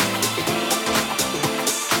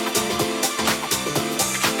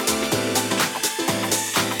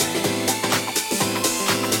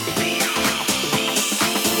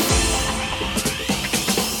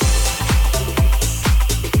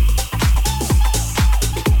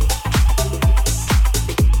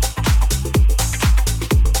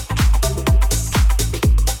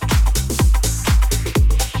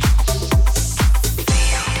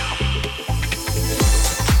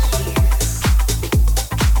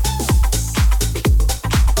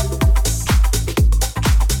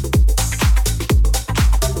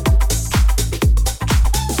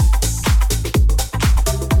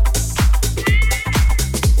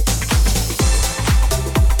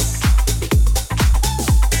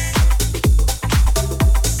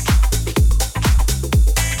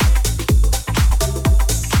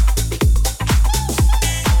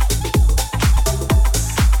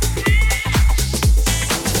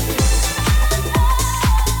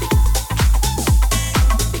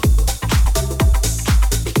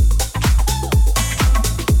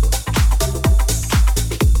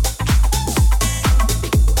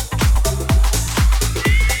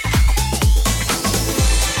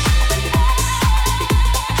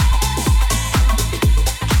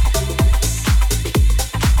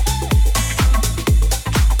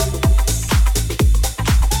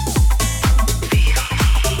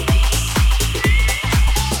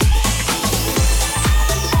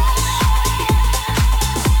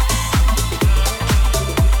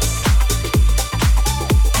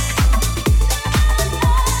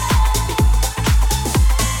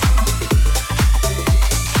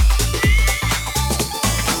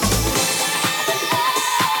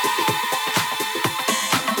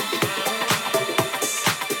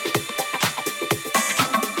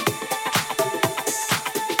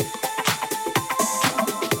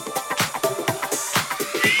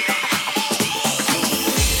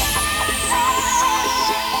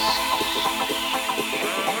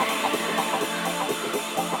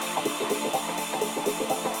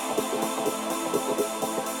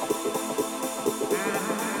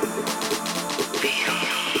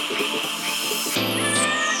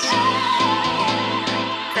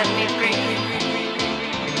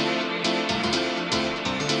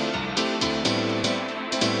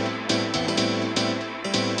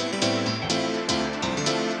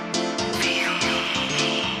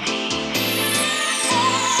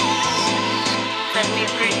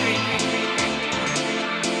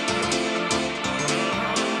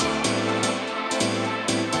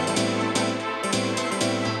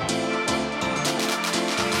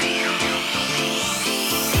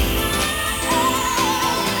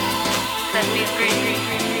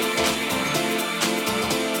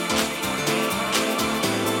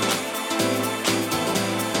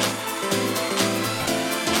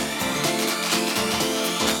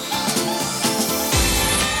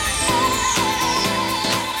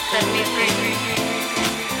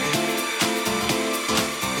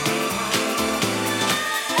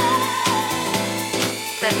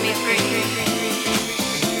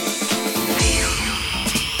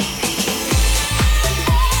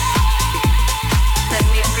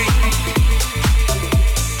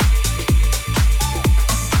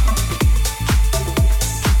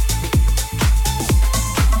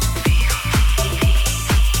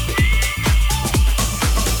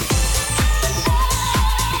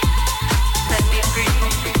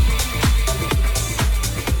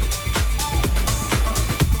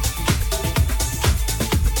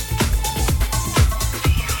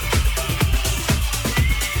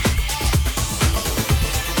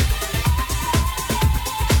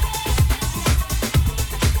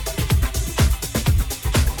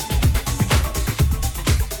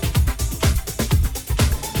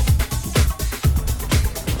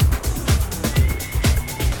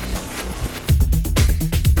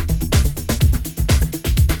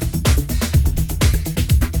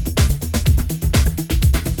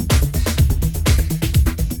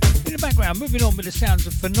 Moving on with the sounds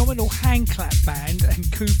of Phenomenal Handclap Band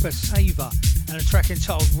and Cooper Saver and a track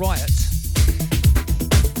entitled Riot.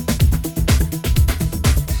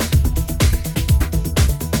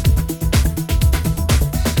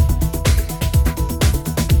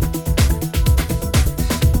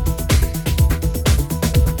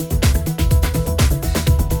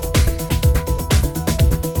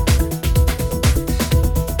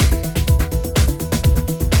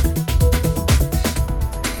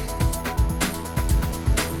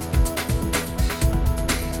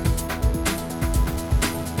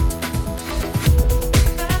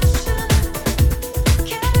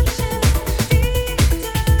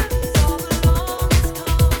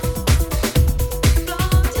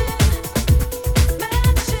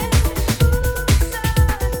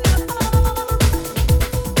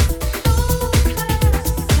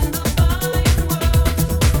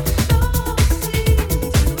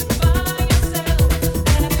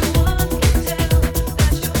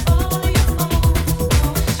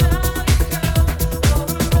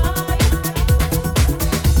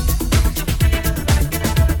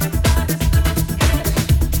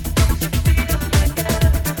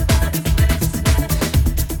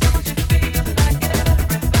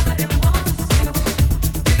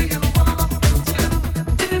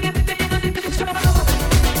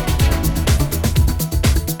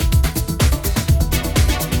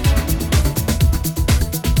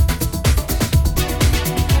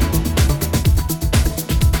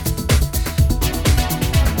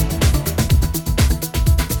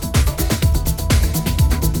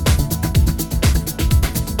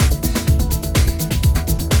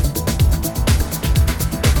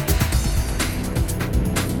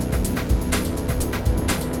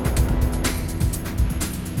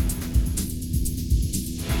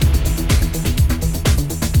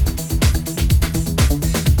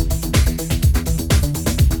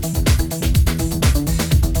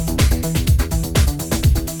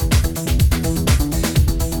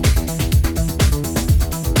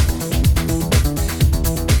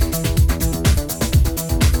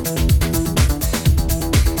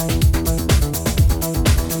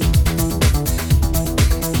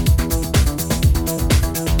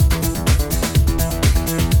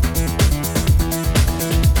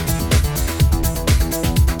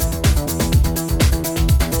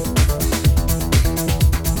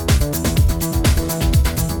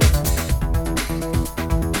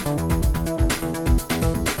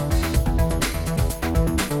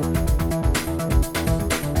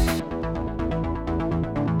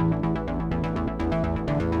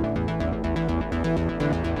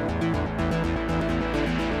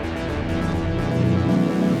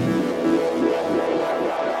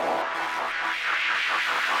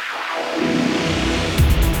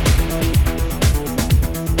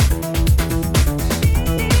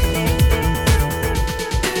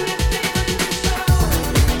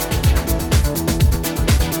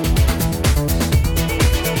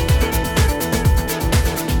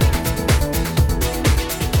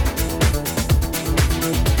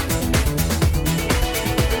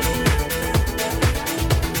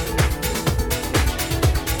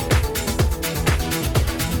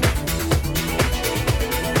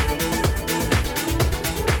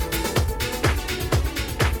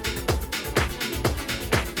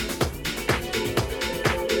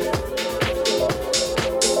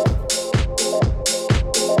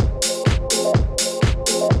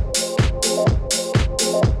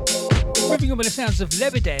 sounds of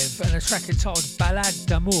Lebedev and a track entitled Ballade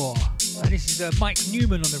d'Amour. And this is Mike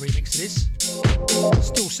Newman on the remix of this.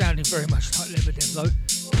 Still sounding very much like Lebedev though.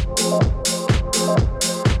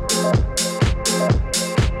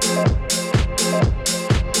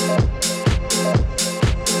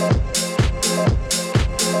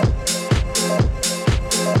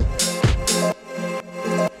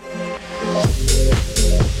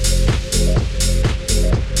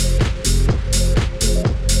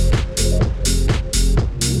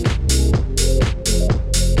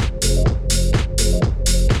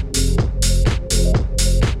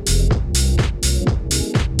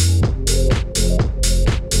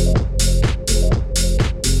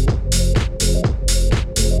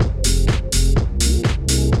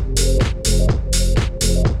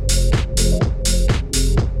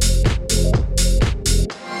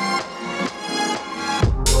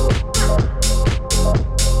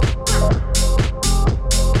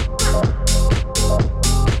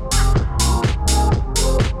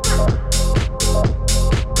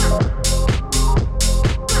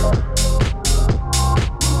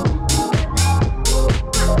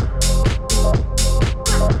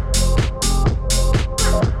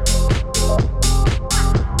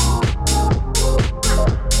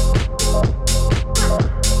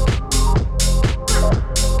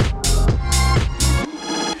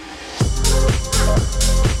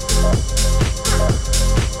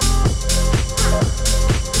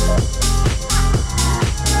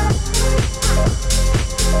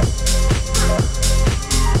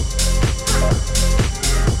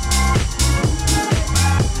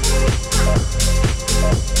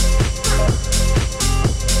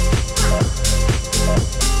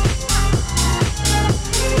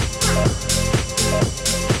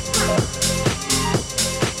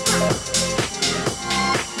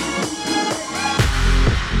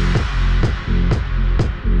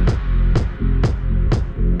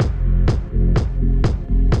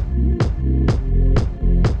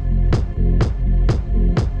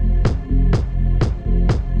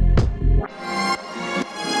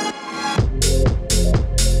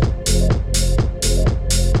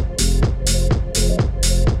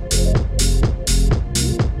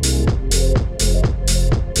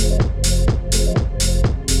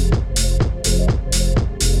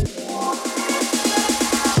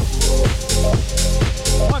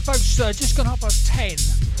 Just gone 10:30.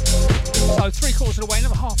 So 3/4 of the way,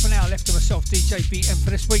 another half an hour left of myself, DJ BM, for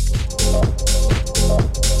this week.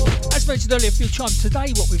 As mentioned earlier a few times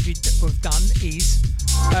today, what we've done is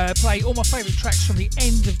play all my favourite tracks from the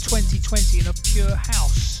end of 2020 in a pure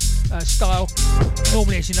house style.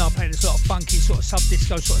 Normally, as you know, I play this sort of funky, sort of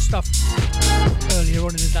sub-disco sort of stuff earlier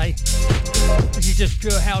on in the day. This is just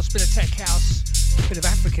pure house, bit of tech house, bit of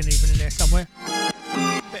African even in there somewhere.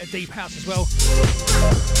 Bit of deep house as well.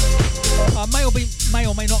 May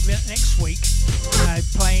or may not be next week,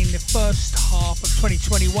 playing the first half of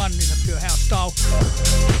 2021 in a pure house style.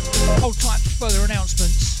 Hold tight for further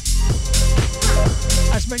announcements.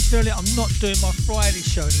 As mentioned earlier, I'm not doing my Friday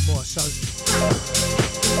show anymore, so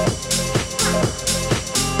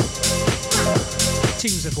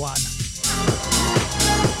things are gone.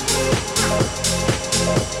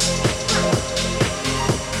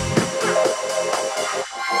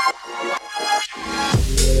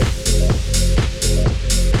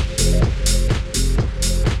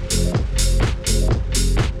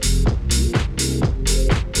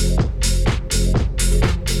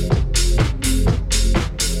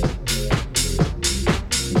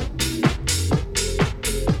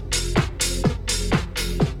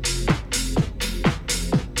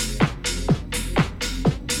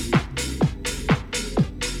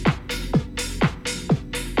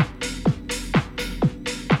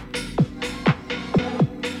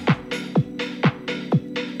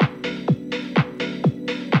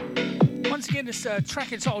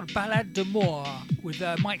 Track entitled Ballade d'Amour with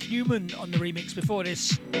Mike Newman on the remix. Before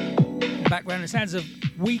this, in the background, the sounds of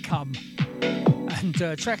We Come and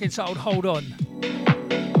track entitled Hold On.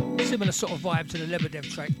 Similar sort of vibe to the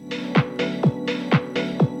Lebedev track.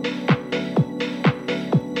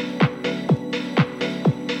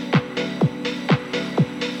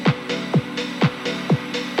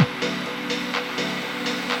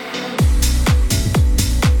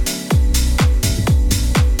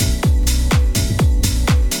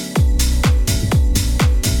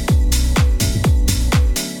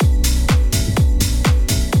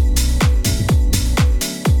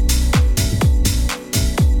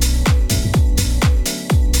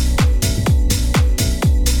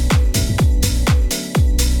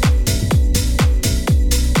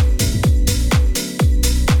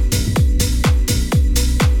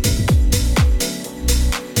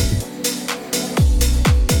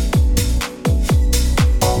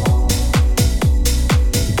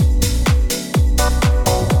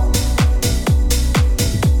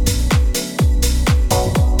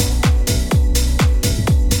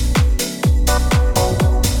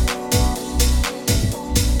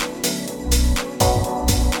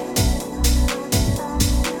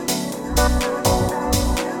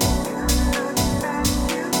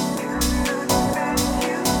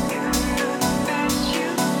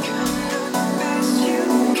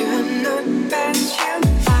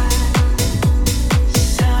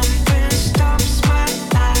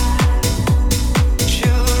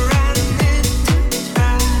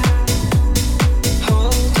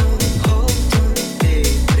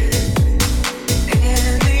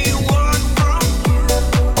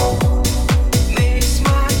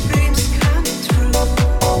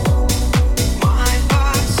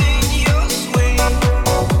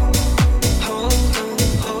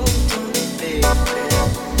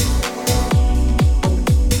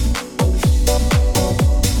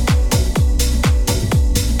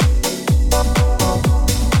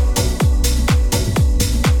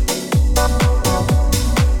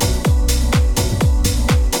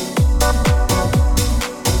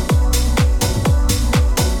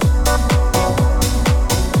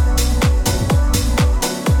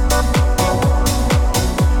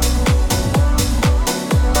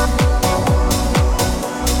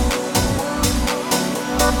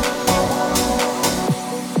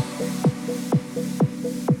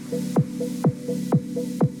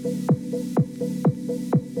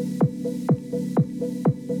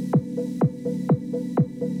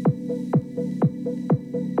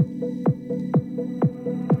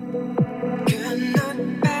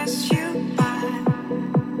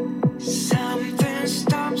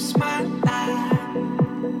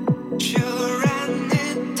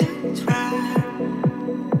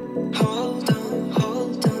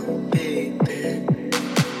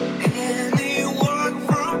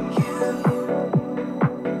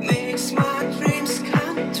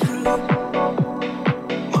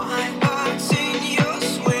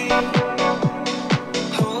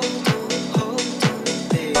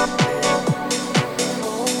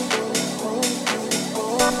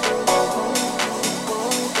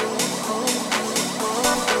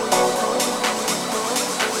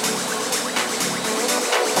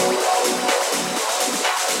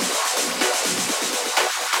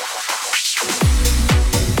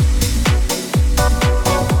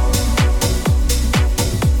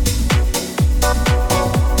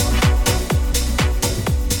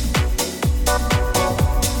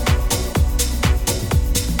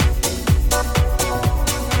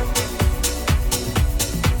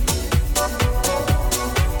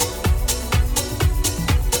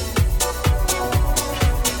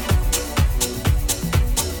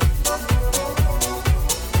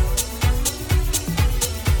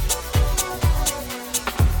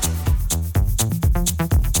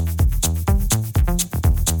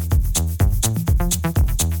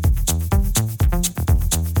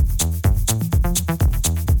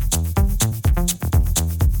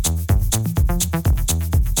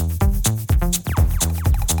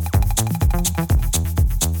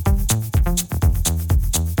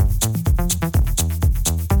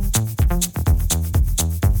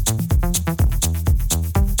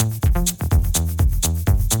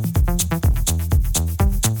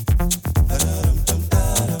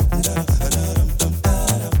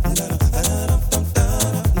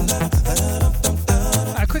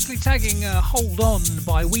 Hold On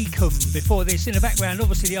by Weekum before this. In the background,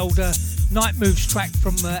 obviously the older Night Moves track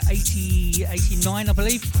from 89, I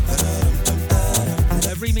believe.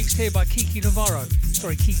 Remixed here by Kiko Navarro.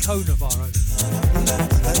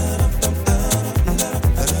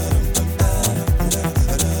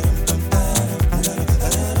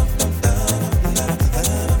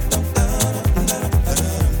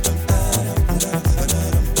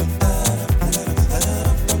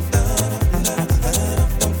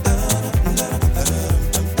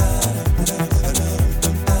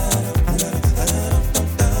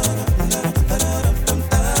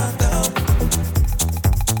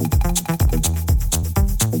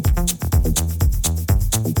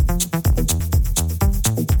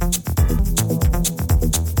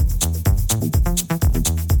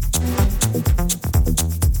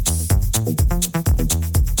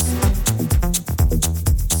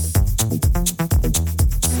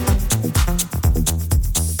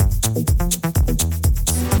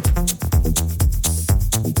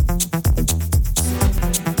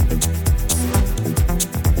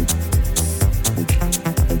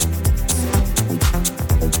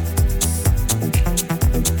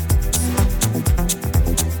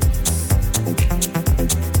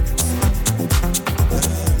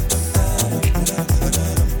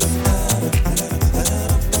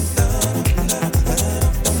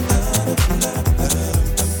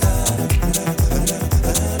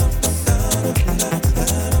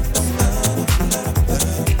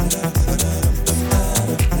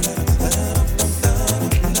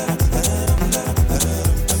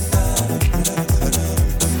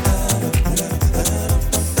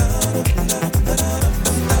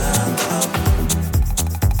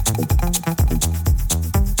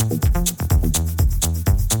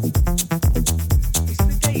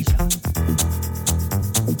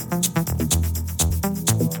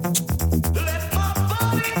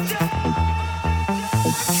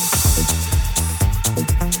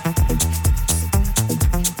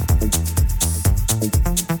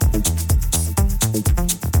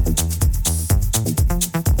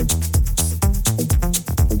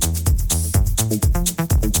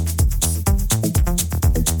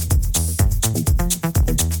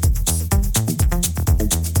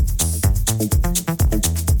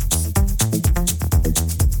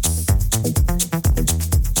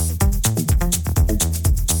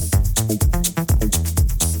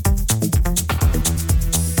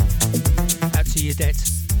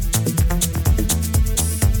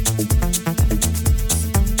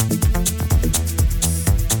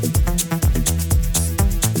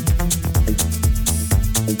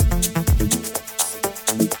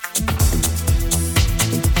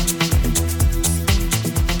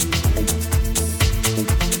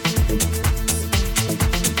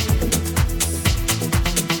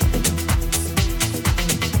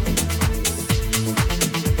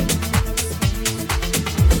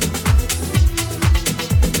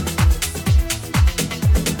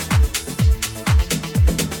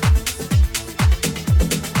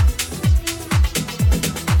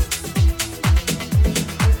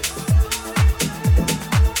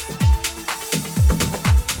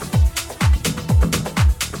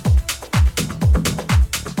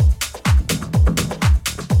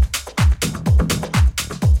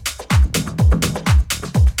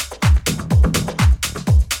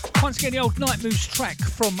 Getting the old Night Moves track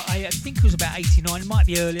from, I think it was about 89, might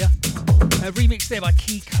be earlier. A remix there by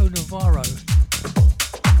Kiko Navarro.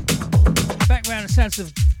 Background sounds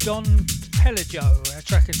of Don Pelajo, a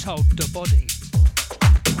track entitled The Body.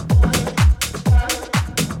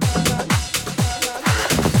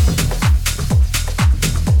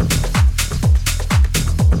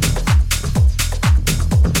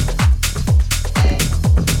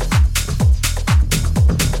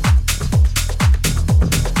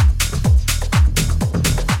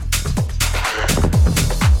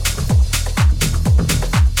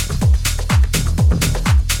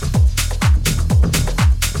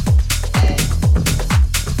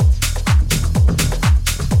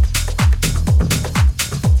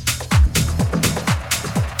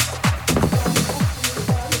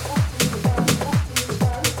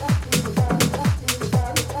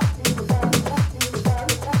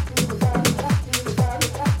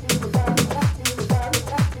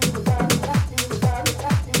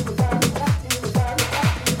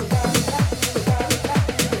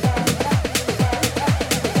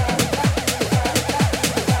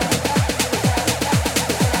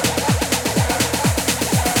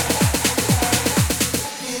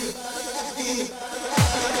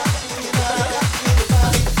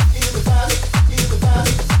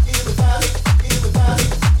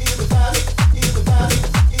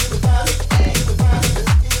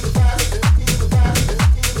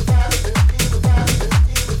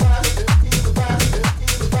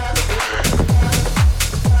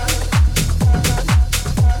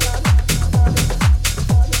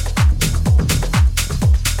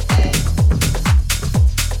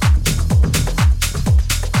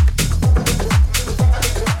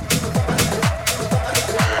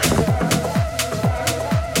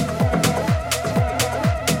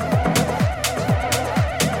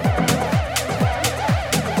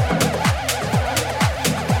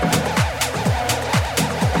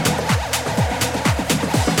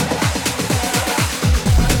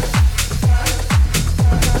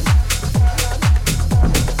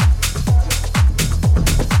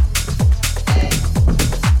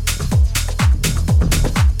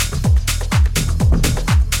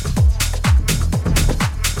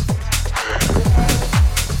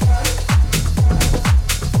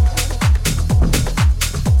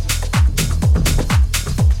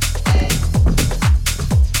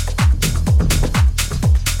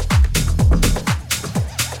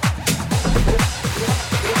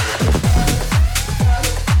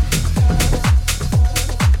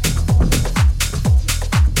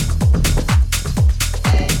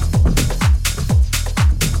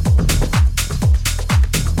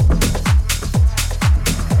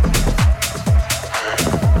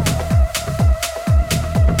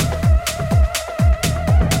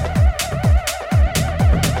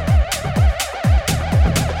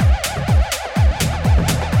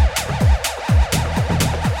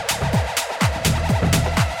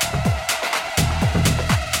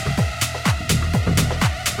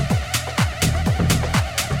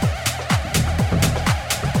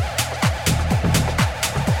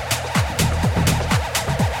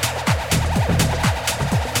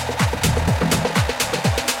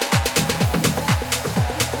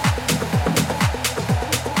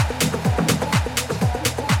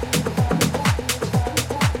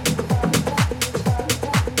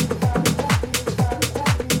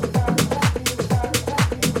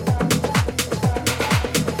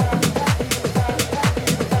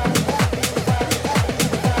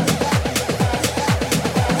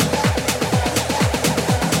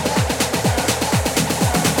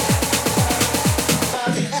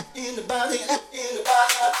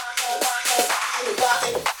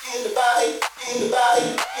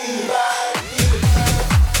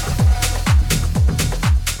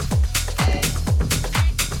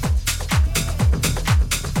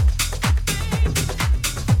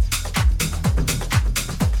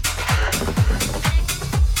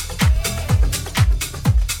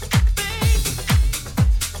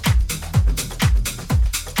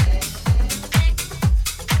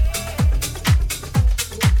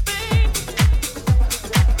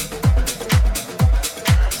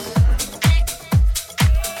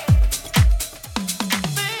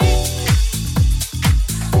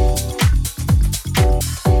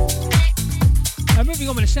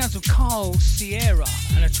 Sounds of Carl Sierra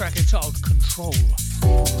and a track entitled Control.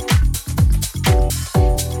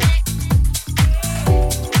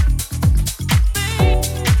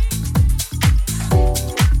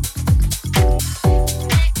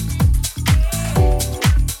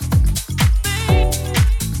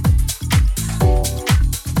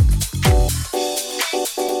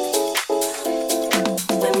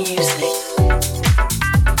 The music.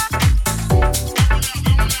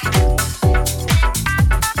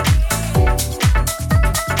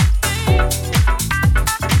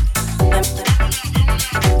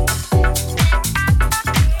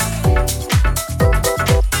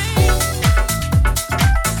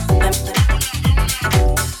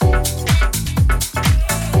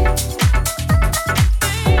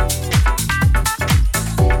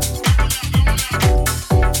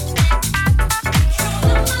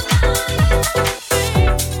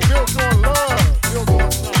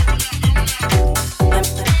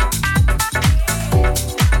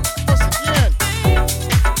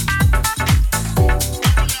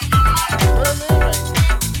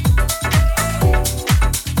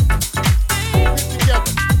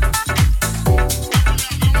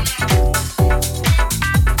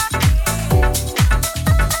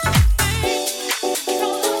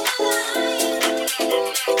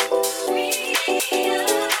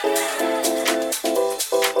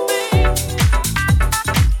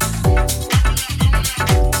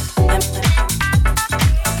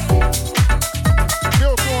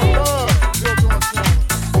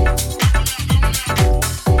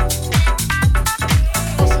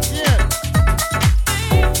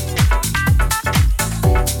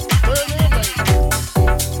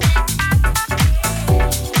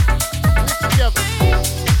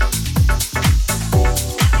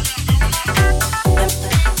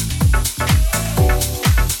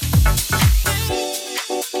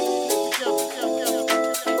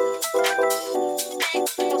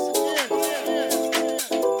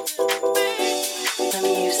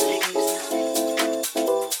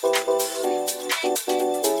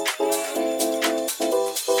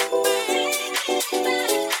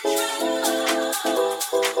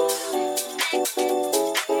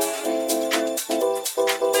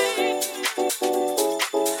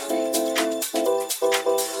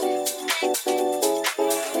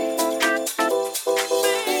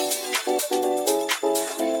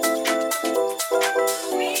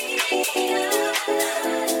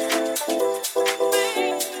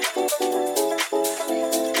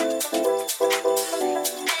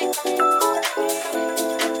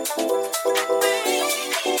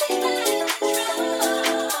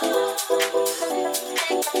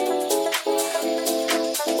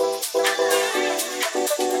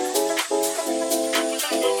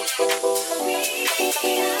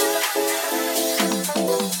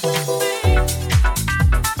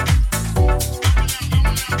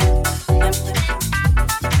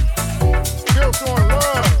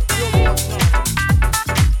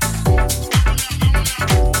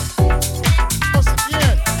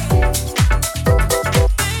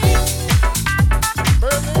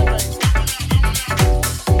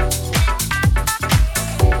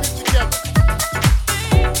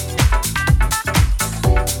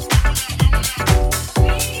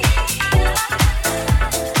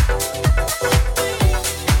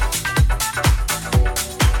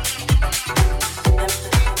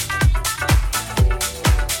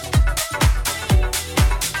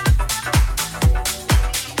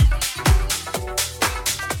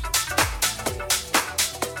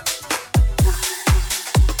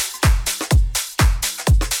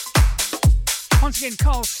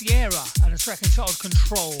 Track entitled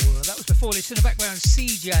Control. That was before this in the background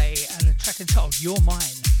CJ and a track entitled You're Mine.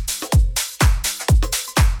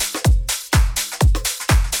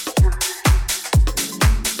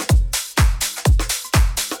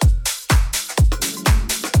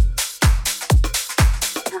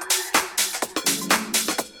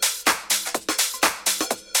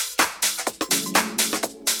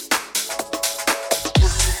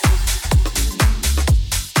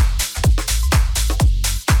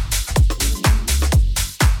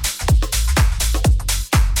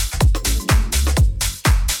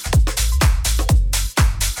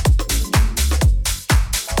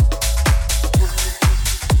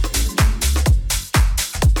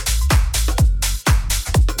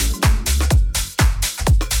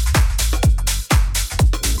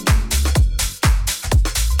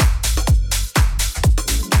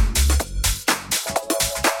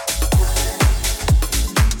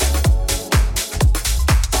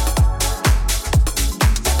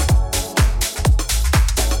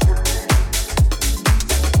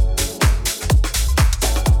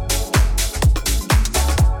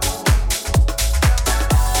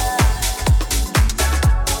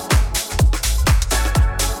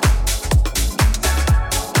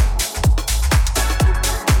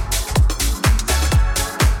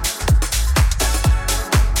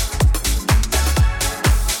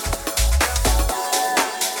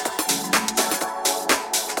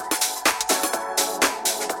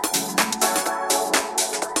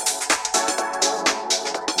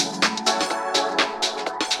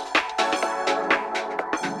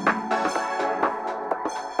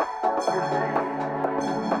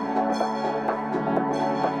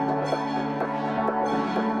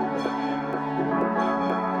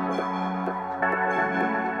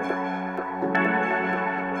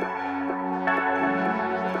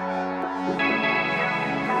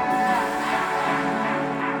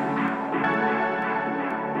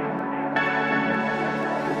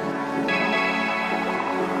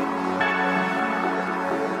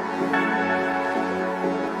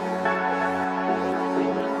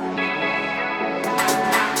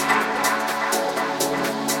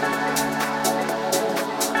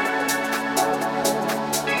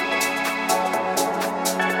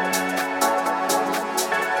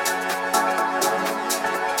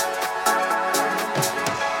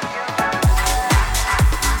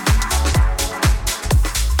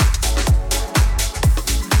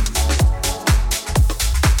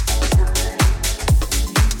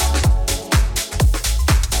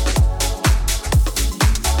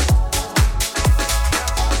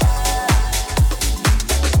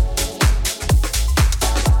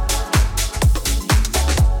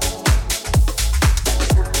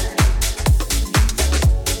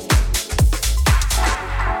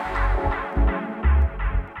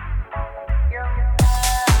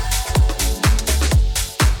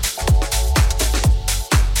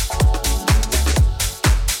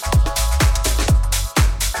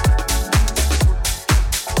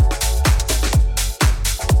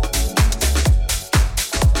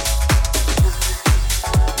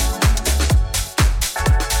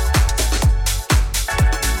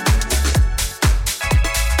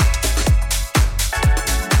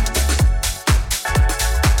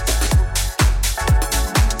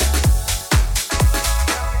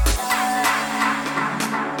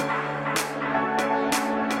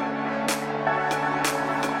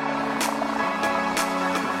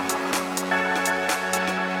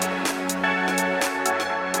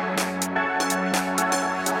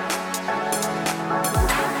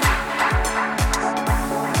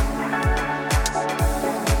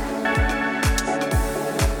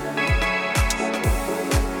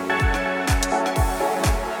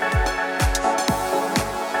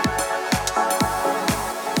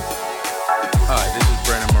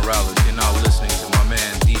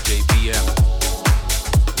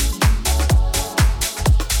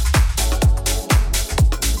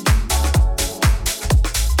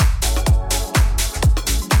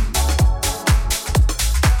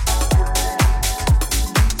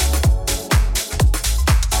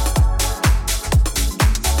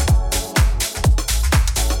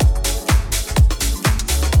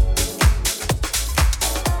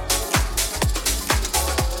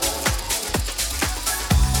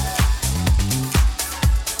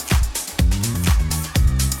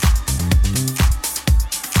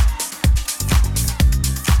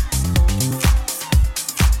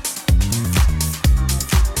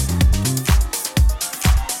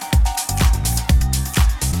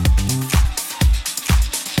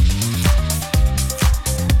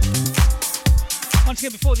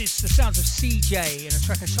 before this, the sounds of CJ and a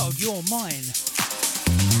track entitled You're Mine.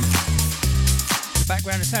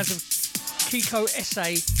 Background, the sounds of Kiko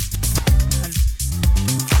Essay and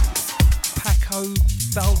Paco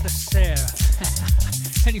Baldassare.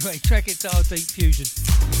 Anyway, track it to our Deep Fusion.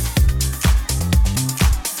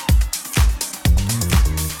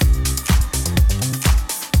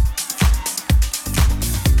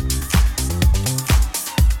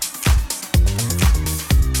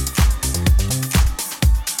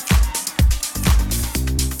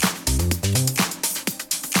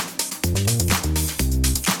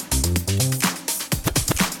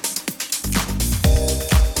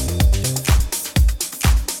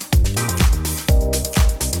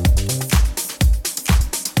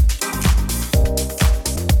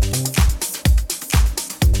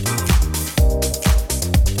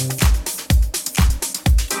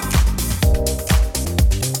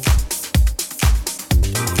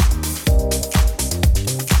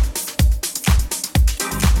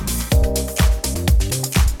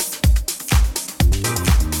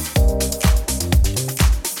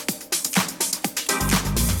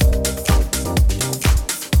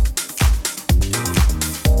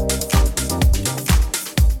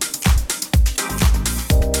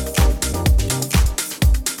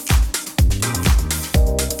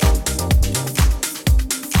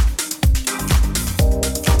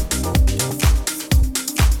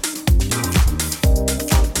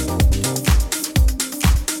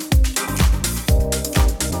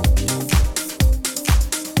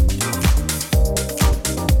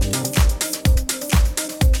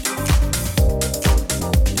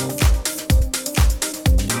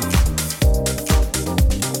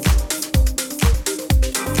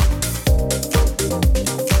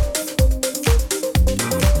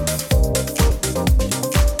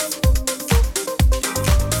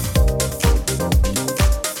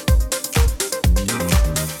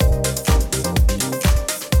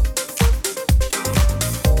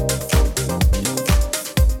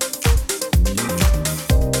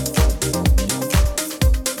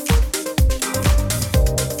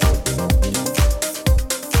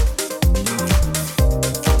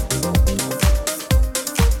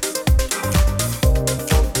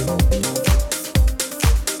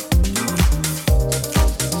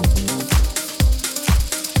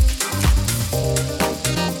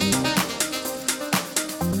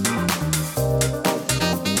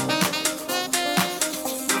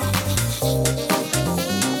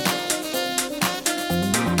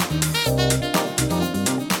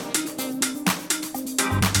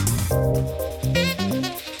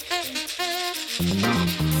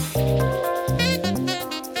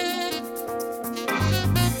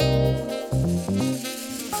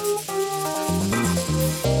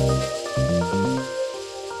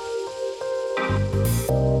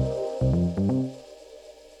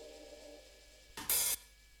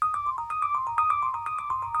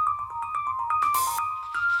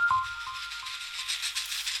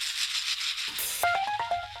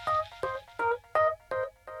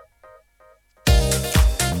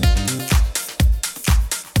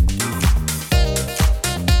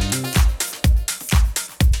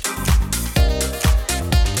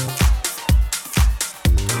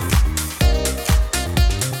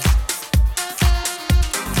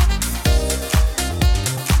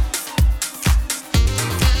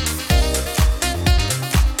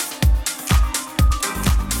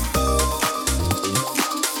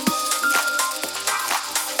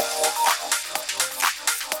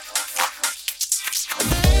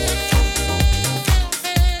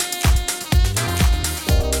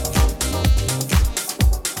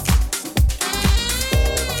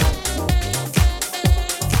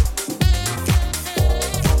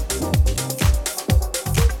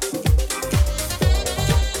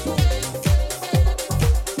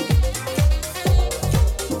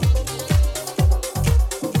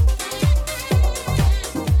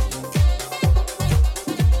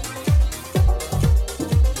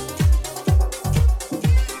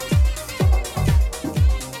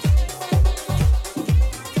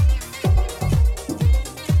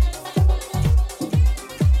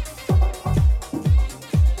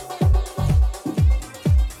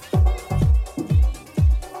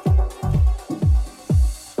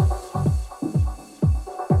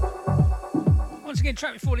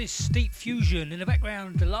 Track before this, Deep Fusion. In the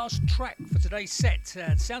background, the last track for today's set,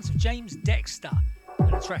 the sounds of James Dexter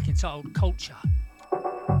and a track entitled Culture.